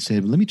again and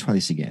said, let me try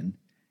this again.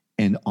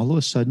 And all of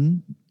a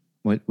sudden,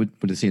 what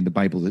does it say in the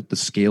Bible? That the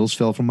scales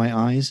fell from my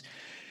eyes.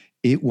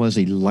 It was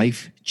a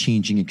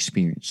life-changing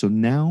experience. So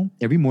now,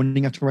 every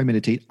morning after I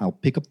meditate, I'll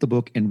pick up the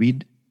book and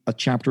read a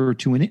chapter or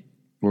two in it,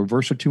 or a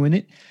verse or two in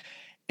it.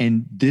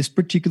 And this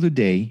particular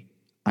day,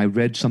 I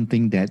read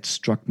something that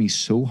struck me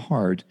so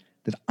hard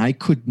that I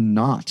could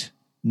not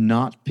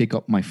pick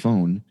up my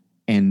phone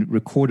and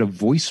record a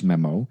voice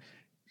memo,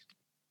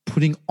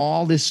 putting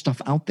all this stuff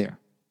out there.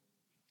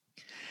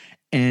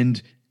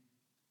 And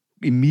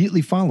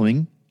immediately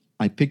following,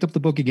 I picked up the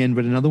book again,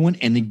 read another one,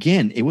 and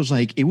again, it was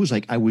like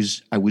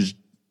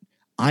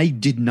I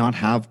did not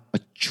have a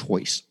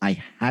choice.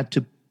 I had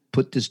to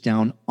put this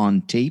down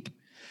on tape.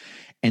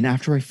 And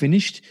after I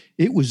finished,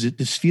 it was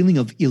this feeling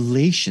of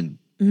elation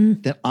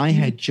that I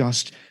had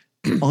just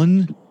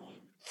unspooled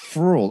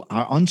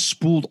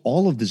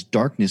all of this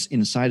darkness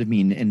inside of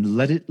me and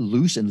let it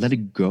loose and let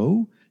it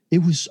go. It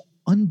was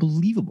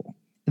unbelievable.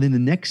 And then the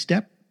next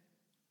step,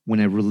 when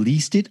I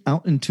released it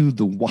out into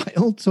the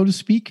wild, so to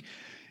speak,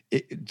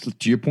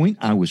 to your point,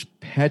 I was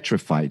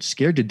petrified,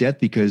 scared to death,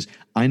 because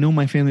I know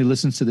my family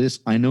listens to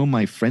this. I know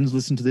my friends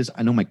listen to this.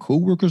 I know my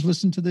coworkers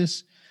listen to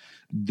this.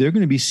 They're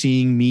going to be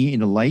seeing me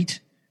in a light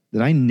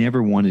that I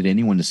never wanted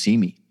anyone to see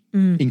me,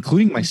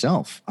 including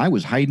myself. I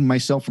was hiding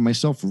myself from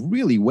myself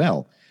really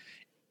well,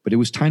 but it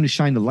was time to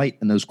shine the light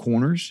in those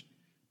corners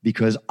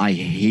because I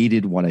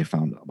hated what I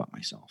found out about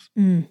myself.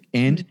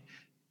 And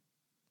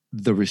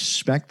the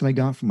respect that I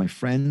got from my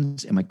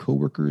friends and my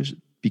coworkers,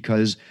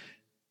 because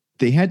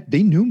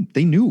they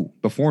knew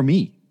before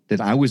me that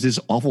I was this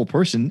awful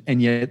person,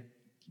 and yet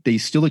they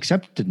still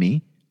accepted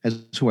me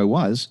as who I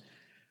was.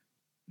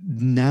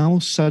 Now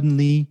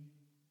suddenly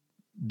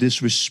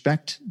this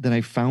respect that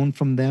I found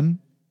from them,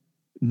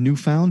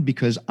 newfound,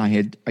 because I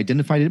had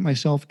identified it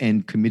myself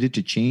and committed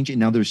to change, and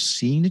now they're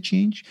seeing the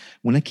change.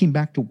 When I came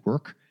back to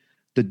work,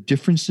 the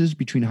differences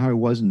between how I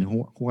was and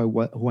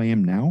who I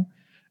am now,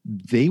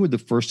 they were the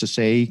first to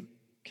say,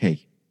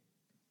 hey,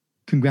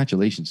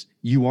 congratulations,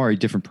 you are a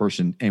different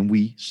person, and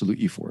we salute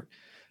you for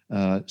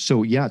it.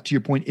 So yeah, to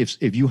your point,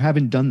 if you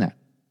haven't done that,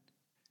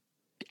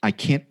 I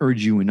can't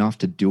urge you enough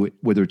to do it,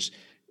 whether it's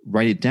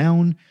write it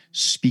down,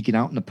 speak it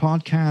out in a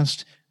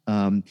podcast,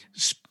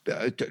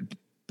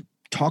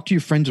 talk to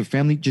your friends or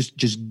family,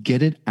 just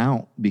get it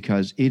out,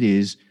 because it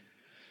is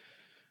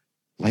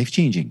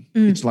life-changing.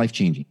 It's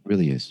life-changing. It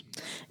really is.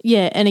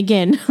 Yeah. And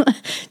again,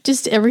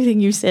 just everything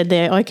you said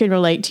there, I can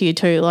relate to you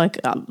too. Like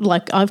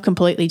I've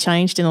completely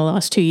changed in the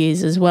last 2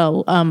 years as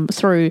well,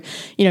 through,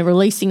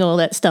 releasing all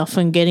that stuff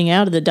and getting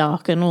out of the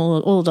dark and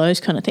all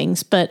those kind of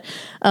things. But,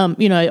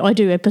 I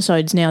do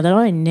episodes now that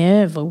I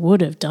never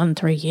would have done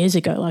 3 years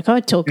ago. Like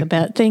I talk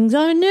about things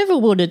I never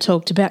would have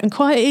talked about, and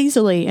quite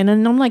easily. And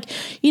then I'm like,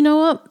 you know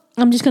what?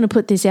 I'm just going to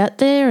put this out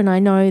there, and I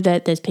know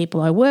that there's people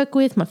I work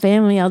with, my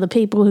family, other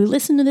people who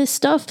listen to this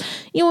stuff.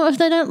 You know what? If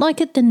they don't like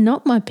it, they're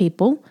not my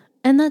people,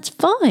 and that's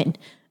fine.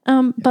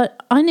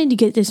 But I need to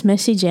get this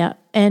message out,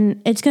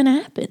 and it's going to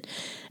happen.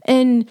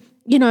 And,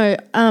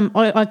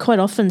 I quite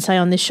often say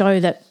on this show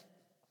that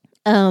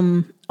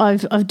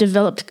I've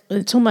developed,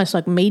 it's almost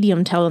like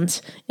medium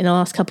talents in the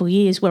last couple of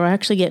years, where I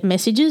actually get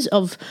messages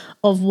of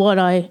what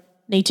I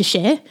need to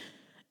share.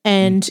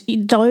 And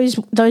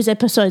those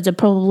episodes are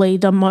probably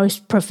the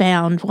most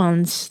profound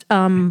ones.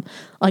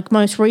 Like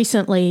most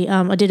recently,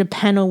 I did a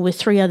panel with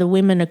 3 other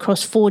women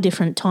across 4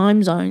 different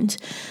time zones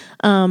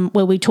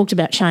where we talked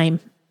about shame.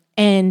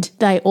 And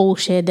they all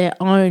shared their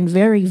own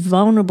very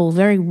vulnerable,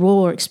 very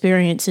raw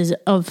experiences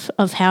of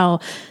how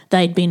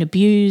they'd been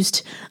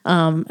abused,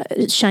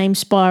 shame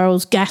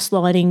spirals,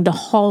 gaslighting, the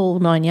whole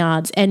 9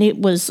 yards. And it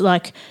was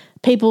like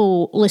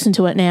people listen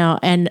to it now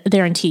and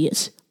they're in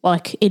tears.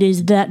 Like it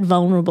is that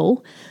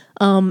vulnerable.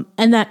 And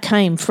that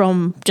came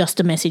from just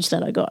a message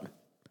that I got.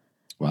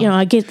 Wow. You know,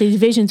 I get these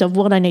visions of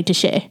what I need to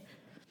share.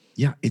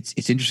 Yeah,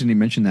 it's interesting to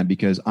mention that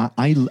because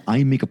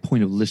I make a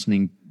point of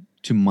listening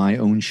to my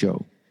own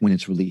show when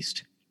it's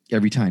released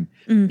every time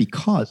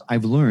because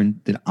I've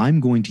learned that I'm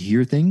going to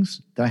hear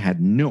things that I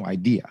had no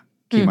idea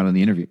came out of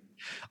the interview.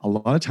 A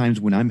lot of times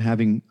when I'm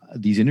having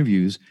these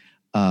interviews,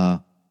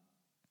 I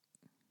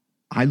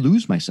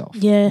lose myself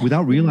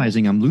without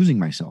realizing I'm losing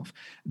myself.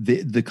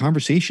 The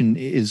conversation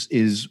is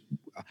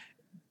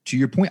to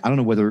your point. I don't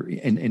know whether,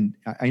 and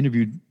I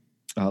interviewed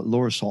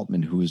Laura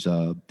Saltman, who is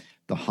the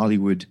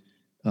Hollywood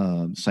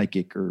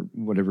psychic or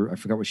whatever. I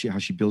forgot how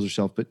she bills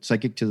herself, but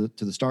psychic to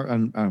the star.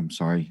 I'm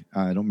sorry,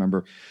 I don't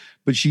remember,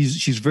 but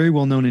she's very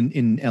well known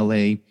in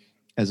LA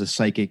as a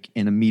psychic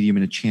and a medium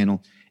and a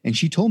channel. And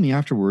she told me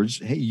afterwards,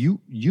 "Hey, you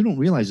don't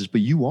realize this,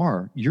 but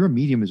you're a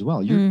medium as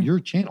well. You're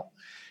a channel.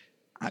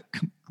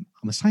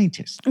 I'm a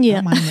scientist.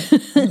 Yeah,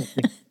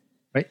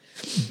 right.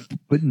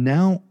 But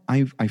now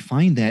I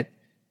find that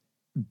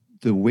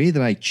the way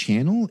that I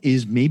channel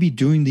is maybe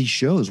doing these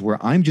shows where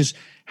I'm just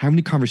having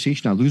a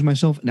conversation. I lose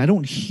myself and I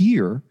don't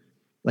hear,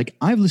 like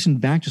I've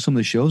listened back to some of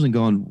the shows and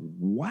gone,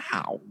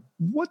 wow,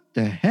 what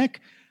the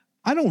heck?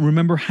 I don't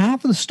remember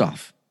half of the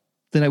stuff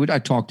that I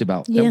talked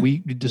about that we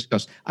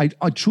discussed.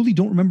 I truly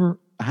don't remember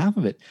half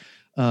of it.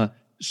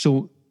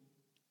 So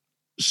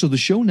the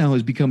show now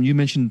has become, you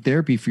mentioned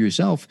therapy for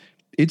yourself.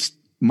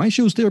 My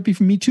show's therapy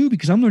for me too,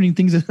 because I'm learning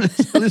things as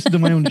I listen to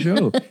my own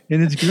show.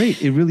 And it's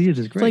great. It really is.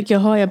 It's great. It's like your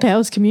higher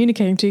powers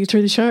communicating to you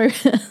through the show.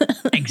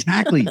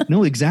 Exactly.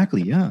 No,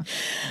 exactly. Yeah.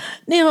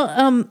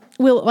 Now,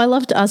 Will, I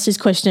love to ask this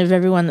question of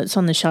everyone that's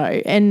on the show,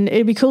 and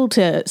it'd be cool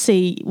to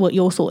see what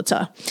your thoughts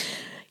are.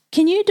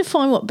 Can you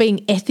define what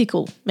being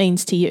ethical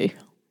means to you?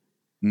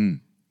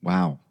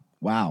 Wow.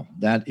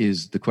 That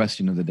is the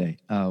question of the day.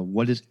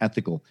 What is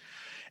ethical?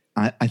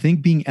 I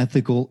think being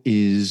ethical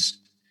is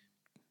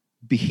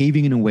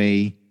behaving in a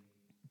way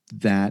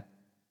that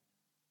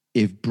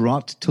if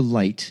brought to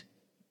light,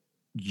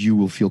 you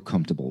will feel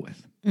comfortable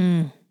with.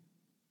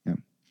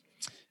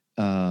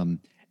 Yeah.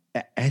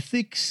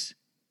 Ethics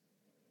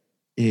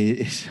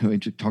is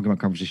talking about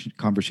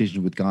conversations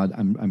with God.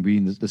 I'm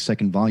reading the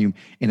second volume,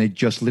 and I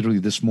just literally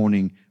this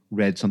morning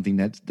read something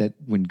that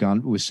when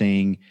God was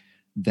saying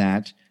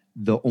that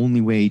the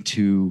only way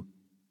to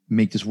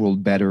make this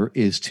world better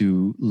is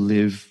to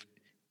live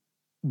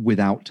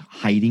without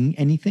hiding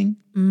anything.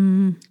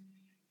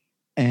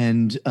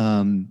 And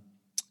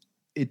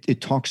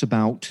it talks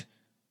about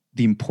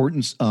the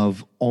importance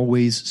of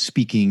always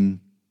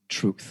speaking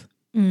truth.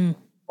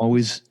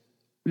 Always.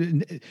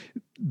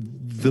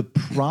 The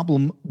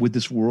problem with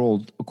this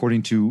world,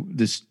 according to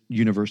this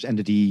universe,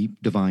 entity,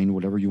 divine,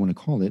 whatever you want to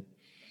call it,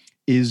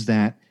 is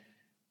that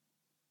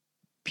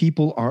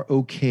people are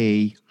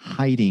okay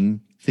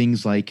hiding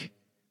things like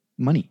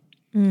money.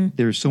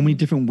 There's so many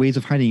different ways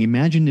of hiding.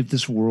 Imagine if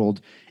this world,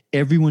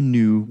 everyone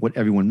knew what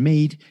everyone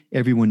made,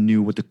 everyone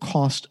knew what the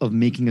cost of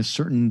making a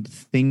certain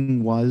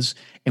thing was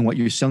and what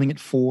you're selling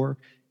it for.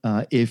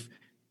 If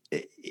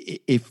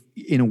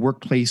in a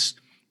workplace,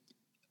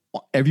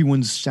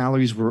 everyone's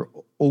salaries were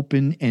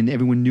open and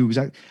everyone knew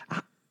exactly,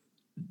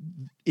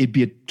 it'd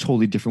be a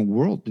totally different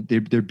world.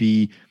 There'd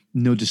be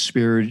no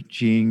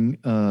disparaging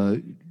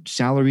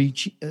salary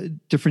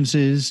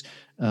differences.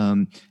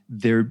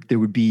 There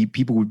would be,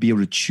 people would be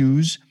able to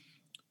choose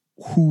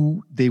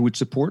who they would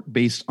support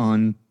based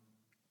on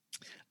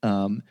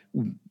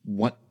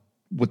what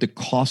the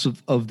cost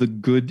of the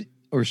good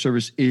or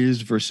service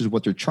is versus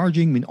what they're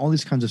charging. I mean, all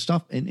these kinds of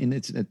stuff. And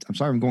I'm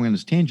sorry I'm going on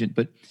this tangent,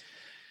 but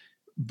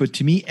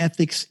to me,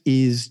 ethics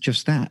is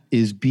just that,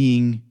 is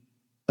being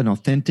an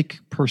authentic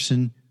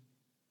person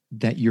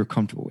that you're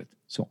comfortable with.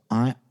 So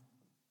I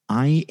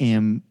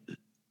am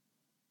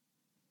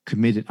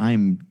committed. I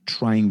am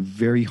trying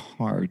very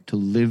hard to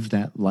live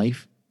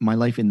my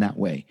life in that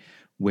way,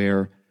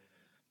 where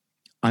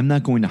I'm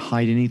not going to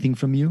hide anything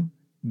from you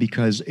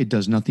because it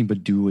does nothing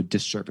but do a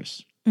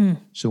disservice.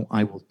 So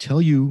I will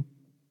tell you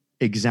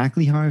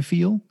exactly how I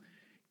feel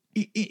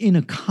in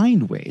a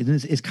kind way,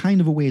 as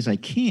kind of a way as I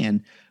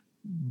can,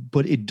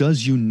 but it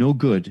does you no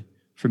good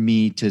for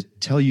me to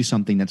tell you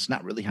something that's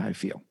not really how I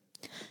feel.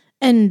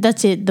 And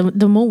that's it.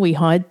 The more we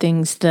hide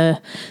things,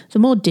 the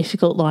more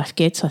difficult life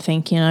gets, I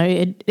think. You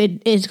know,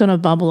 it's going to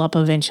bubble up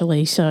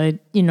eventually. So,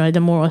 you know,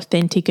 the more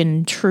authentic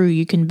and true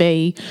you can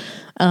be,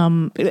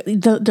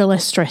 the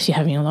less stress you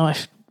have in your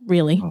life,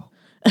 really. Oh,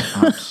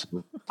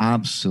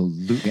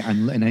 absolutely.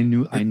 And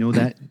I know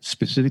that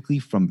specifically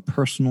from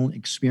personal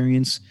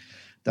experience.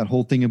 that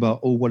whole thing about,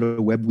 oh, what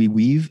a web we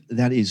weave,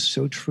 that is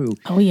so true.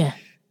 Oh, yeah.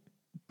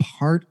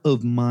 Part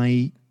of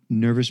my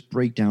nervous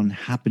breakdown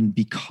happened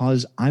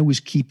because I was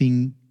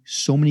keeping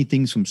so many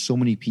things from so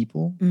many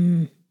people.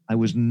 I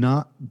was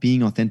not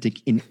being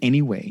authentic in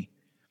any way.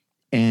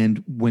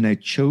 And when I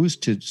chose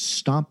to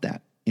stop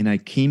that and I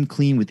came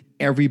clean with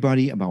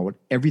everybody about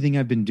everything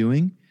I've been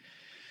doing,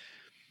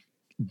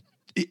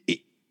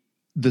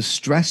 the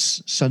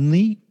stress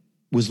suddenly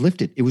was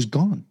lifted. It was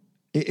gone.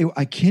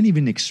 I can't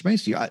even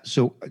express to you.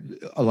 So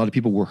a lot of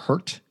people were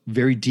hurt,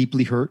 very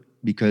deeply hurt,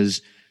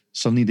 because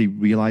suddenly they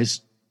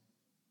realized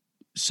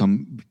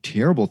some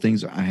terrible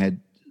things I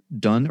had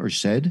done or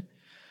said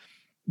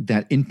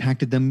that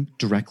impacted them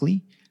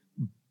directly.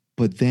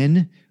 But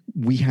then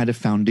we had a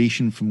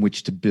foundation from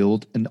which to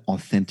build an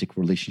authentic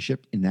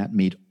relationship, and that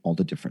made all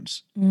the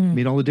difference.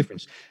 Made all the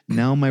difference.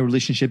 Now my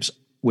relationships,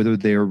 whether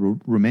they're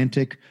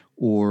romantic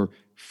or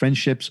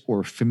friendships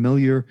or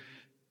familiar,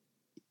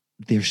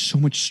 they're so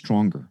much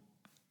stronger.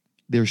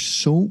 They're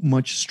so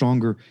much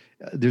stronger.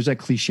 There's that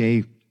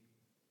cliche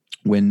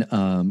when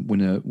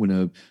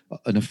an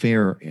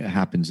affair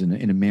happens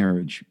in a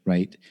marriage,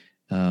 right?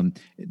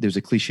 There's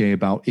a cliche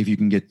about if you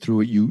can get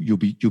through it, you'll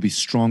be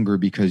stronger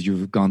because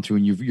you've gone through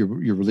and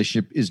your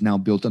relationship is now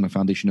built on a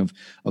foundation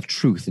of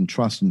truth and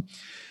trust, and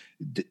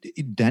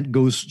that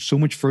goes so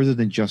much further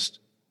than just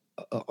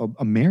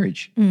a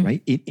marriage,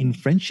 right? In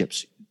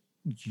friendships,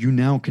 you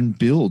now can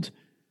build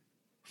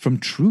from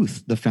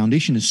truth. The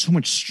foundation is so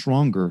much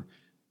stronger.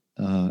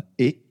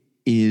 It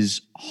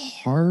is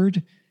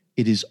hard.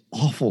 It is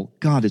awful.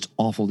 God, it's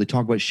awful. They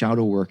talk about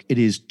shadow work. It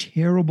is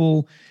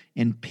terrible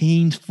and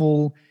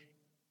painful,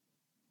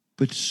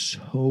 but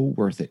so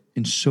worth it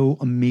and so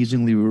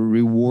amazingly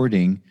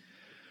rewarding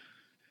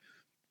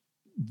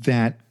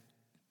that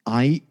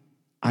I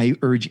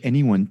urge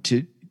anyone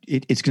to,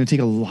 it's going to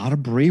take a lot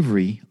of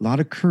bravery, a lot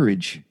of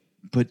courage,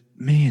 but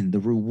man, the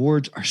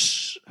rewards are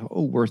so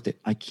worth it.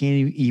 I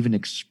can't even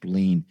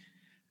explain.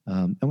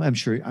 I'm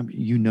sure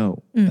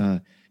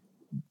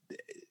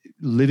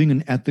living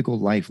an ethical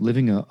life,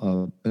 living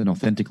an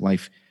authentic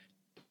life,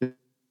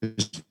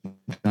 there's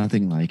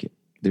nothing like it.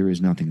 There is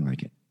nothing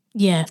like it.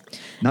 Yeah.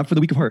 Not for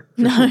the weak of heart.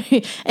 No,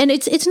 sure. And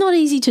it's not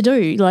easy to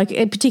do, like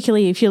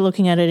particularly if you're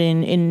looking at it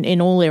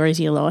in all areas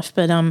of your life.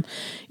 But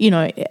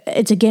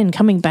it's again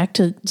coming back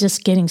to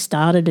just getting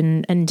started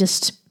and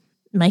just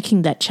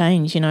making that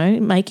change,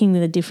 making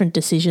the different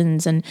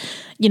decisions. And,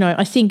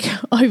 I think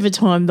over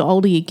time, the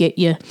older you get,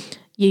 you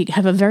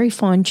have a very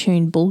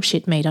fine-tuned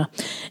bullshit meter.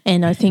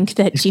 And I think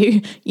that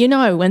you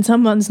know when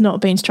someone's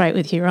not been straight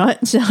with you, right?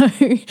 So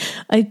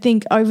I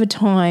think over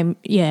time,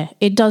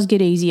 it does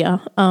get easier.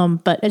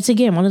 But it's,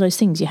 again, one of those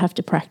things you have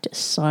to practice.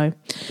 So,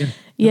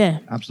 yeah.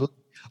 Absolutely.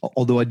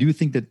 Although I do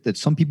think that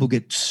some people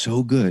get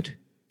so good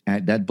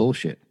at that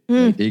bullshit.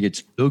 Right? They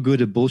get so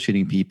good at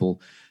bullshitting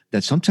people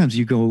that sometimes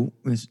you go,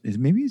 is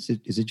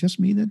it just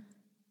me that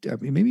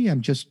maybe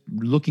I'm just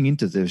looking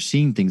into this,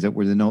 seeing things that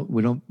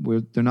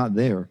they're not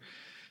there.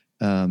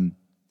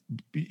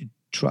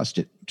 Trust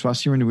it.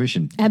 Trust your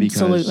intuition.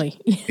 Absolutely.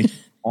 It's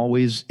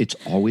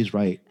always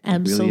right.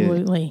 Absolutely.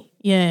 Really,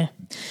 yeah.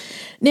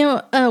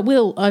 Now,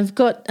 Will, I've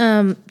got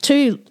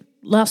 2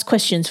 last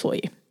questions for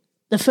you.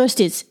 The first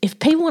is, if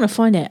people want to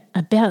find out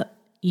about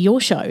your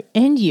show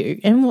and you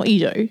and what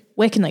you do,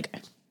 where can they go?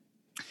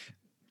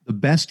 The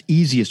best,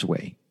 easiest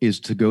way is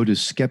to go to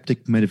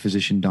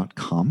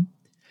skepticmetaphysician.com.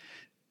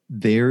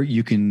 There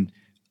you can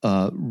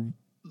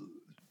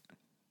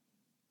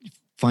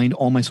find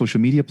all my social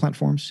media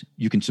platforms.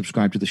 You can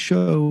subscribe to the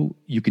show.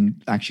 You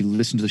can actually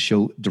listen to the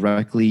show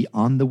directly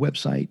on the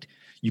website.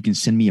 You can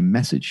send me a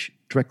message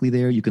directly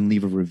there. You can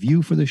leave a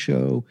review for the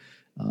show.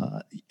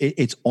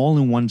 It's all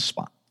in one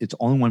spot. It's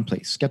all in one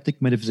place.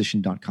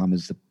 Skepticmetaphysician.com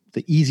is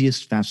the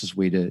easiest, fastest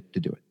way to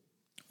do it.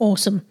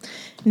 Awesome.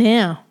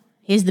 Now,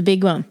 here's the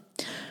big one.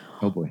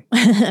 Oh, boy.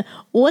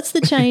 What's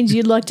the change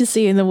you'd like to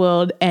see in the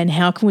world, and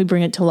how can we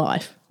bring it to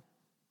life?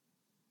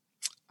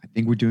 I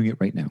think we're doing it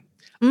right now.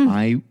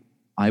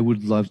 I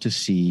would love to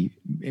see,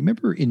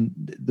 remember in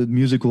the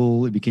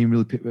musical, it became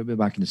really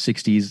back in the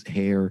 60s,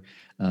 Hair,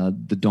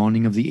 the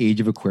dawning of the age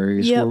of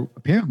Aquarius, where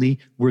apparently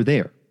we're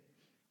there.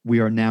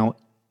 We are now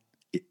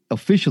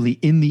officially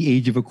in the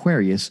age of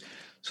Aquarius.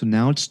 So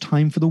now it's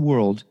time for the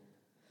world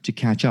to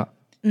catch up.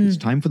 It's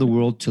time for the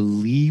world to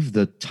leave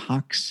the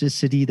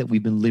toxicity that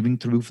we've been living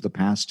through for the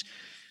past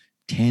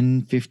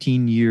 10,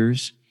 15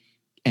 years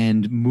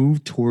and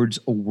move towards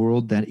a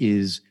world that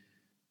is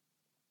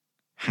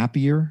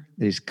happier,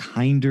 that is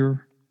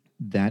kinder,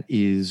 that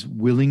is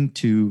willing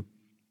to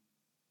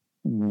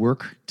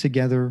work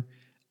together.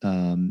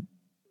 I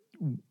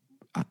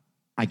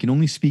can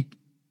only speak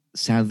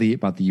sadly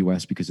about the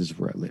U.S. because this is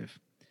where I live.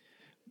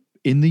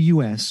 In the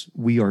U.S.,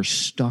 we are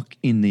stuck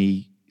in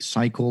the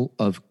cycle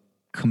of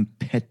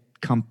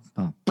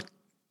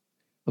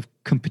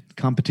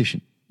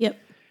competition. Yep.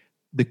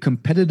 The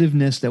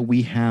competitiveness that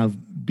we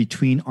have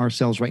between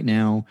ourselves right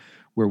now,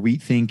 where we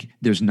think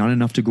there's not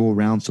enough to go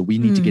around, so we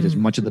need to get as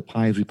much of the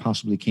pie as we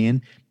possibly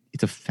can,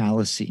 it's a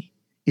fallacy.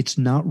 It's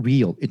not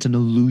real. It's an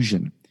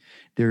illusion.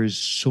 There is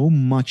so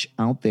much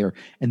out there.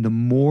 And the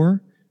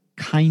more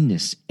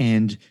kindness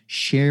and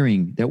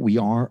sharing that we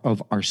are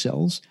of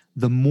ourselves,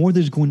 the more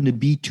there's going to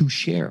be to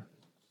share.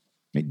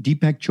 Right?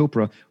 Deepak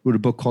Chopra wrote a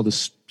book called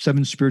The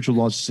 7 Spiritual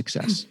Laws of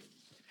Success.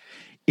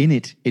 In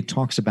it, it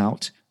talks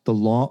about the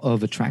law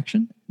of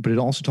attraction, but it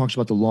also talks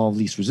about the law of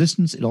least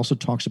resistance. It also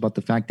talks about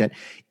the fact that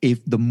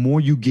if the more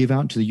you give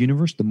out to the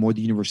universe, the more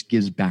the universe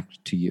gives back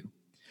to you.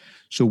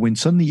 So when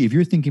suddenly, if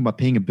you're thinking about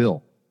paying a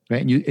bill,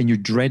 right, and you're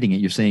dreading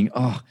it, you're saying,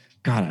 "Oh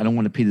God, I don't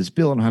want to pay this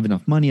bill. I don't have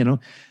enough money.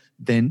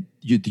 Then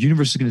the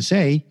universe is going to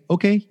say,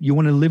 "Okay, you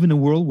want to live in a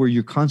world where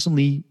you're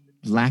constantly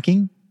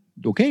lacking?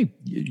 Okay,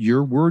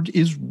 your word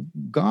is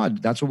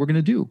God. That's what we're going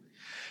to do."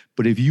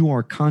 But if you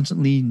are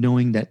constantly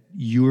knowing that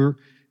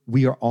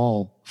we are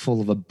all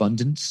full of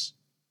abundance,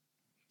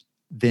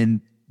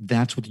 then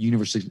that's what the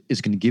universe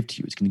is going to give to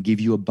you. It's going to give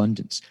you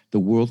abundance. The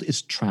world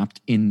is trapped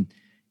in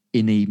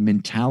a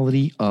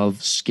mentality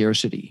of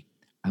scarcity.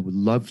 I would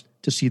love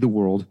to see the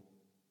world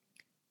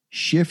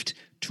shift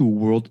to a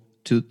world,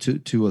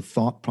 to a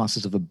thought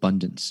process of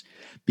abundance,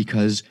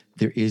 because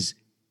there is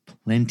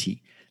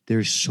plenty.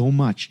 There's so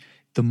much.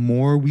 The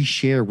more we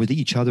share with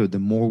each other, the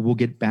more we'll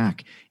get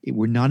back.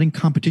 We're not in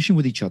competition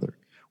with each other.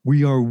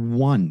 We are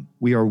one.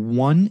 We are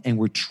one, and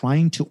we're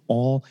trying to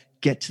all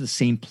get to the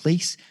same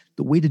place.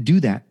 The way to do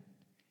that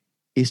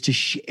is to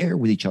share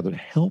with each other, to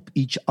help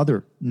each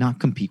other, not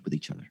compete with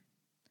each other.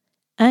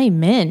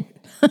 Amen.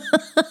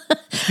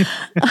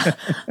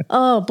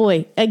 Oh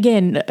boy,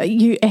 again,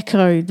 you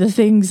echo the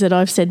things that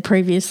I've said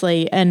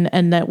previously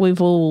and that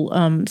we've all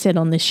said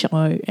on this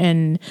show.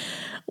 And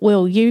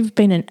Will, you've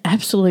been an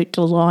absolute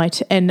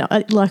delight. And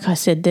like I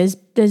said, there's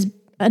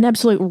an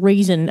absolute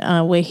reason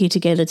we're here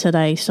together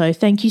today. So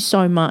thank you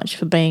so much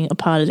for being a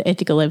part of the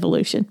Ethical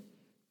Evolution.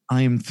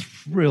 I am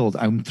thrilled.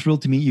 I'm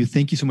thrilled to meet you.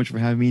 Thank you so much for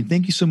having me. And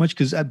thank you so much,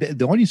 because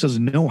the audience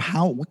doesn't know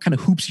what kind of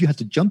hoops you have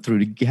to jump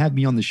through to have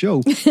me on the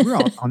show. We're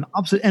on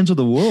opposite ends of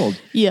the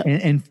world. Yeah.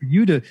 And for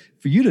you to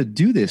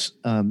do this,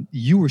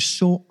 you were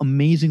so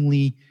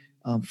amazingly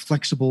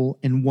flexible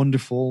and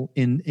wonderful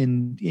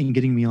in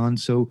getting me on.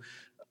 So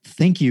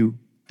thank you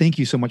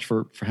so much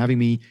for having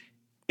me.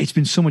 It's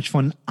been so much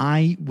fun.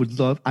 I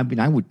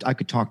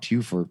could talk to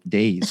you for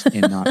days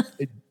and not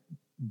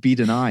beat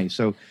an eye.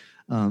 So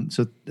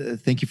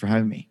thank you for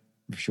having me,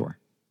 for sure.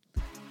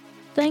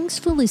 Thanks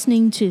for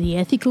listening to the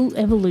Ethical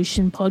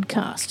Evolution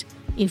podcast.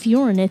 If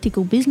you're an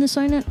ethical business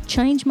owner,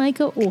 change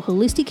maker, or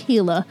holistic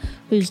healer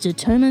who's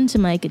determined to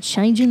make a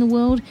change in the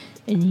world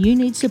and you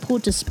need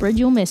support to spread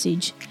your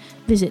message,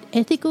 visit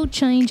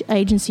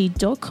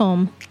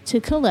ethicalchangeagency.com to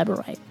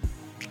collaborate.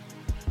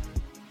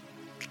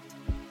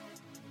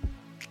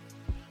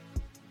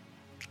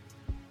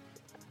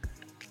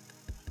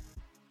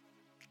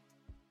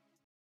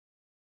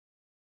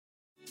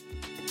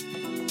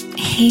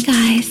 Hey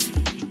guys,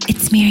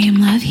 it's Miriam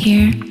Love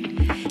here,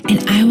 and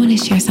I want to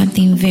share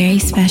something very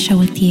special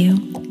with you.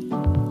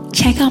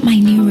 Check out my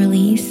new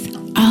release,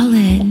 All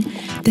In,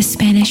 the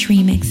Spanish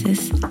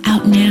remixes,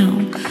 out now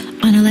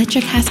on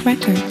Electric House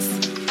Records.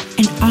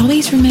 And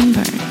always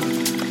remember,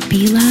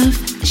 be love,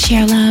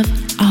 share love,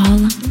 all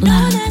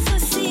love.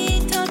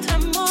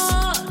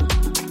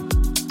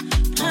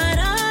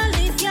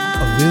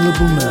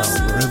 Available now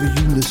wherever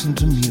you listen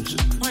to music.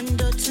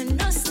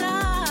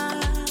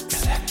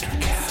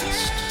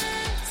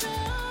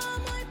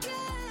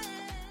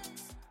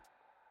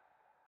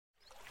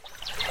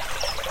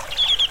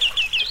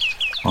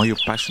 Are you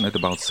passionate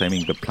about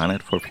saving the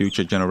planet for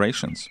future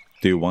generations?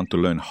 Do you want to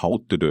learn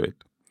how to do it?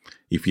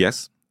 If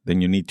yes,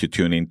 then you need to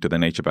tune in to the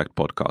Nature Backed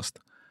podcast.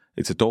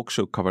 It's a talk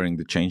show covering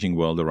the changing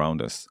world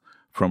around us,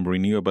 from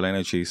renewable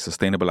energy,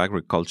 sustainable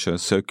agriculture,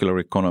 circular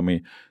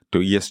economy, to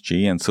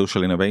ESG and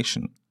social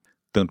innovation.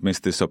 Don't miss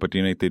this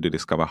opportunity to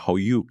discover how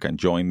you can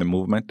join the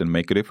movement and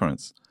make a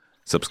difference.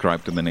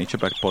 Subscribe to the Nature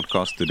Backed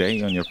podcast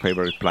today on your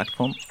favorite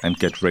platform and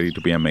get ready to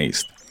be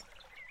amazed.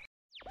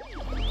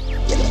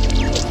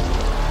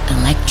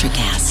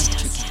 Electricast.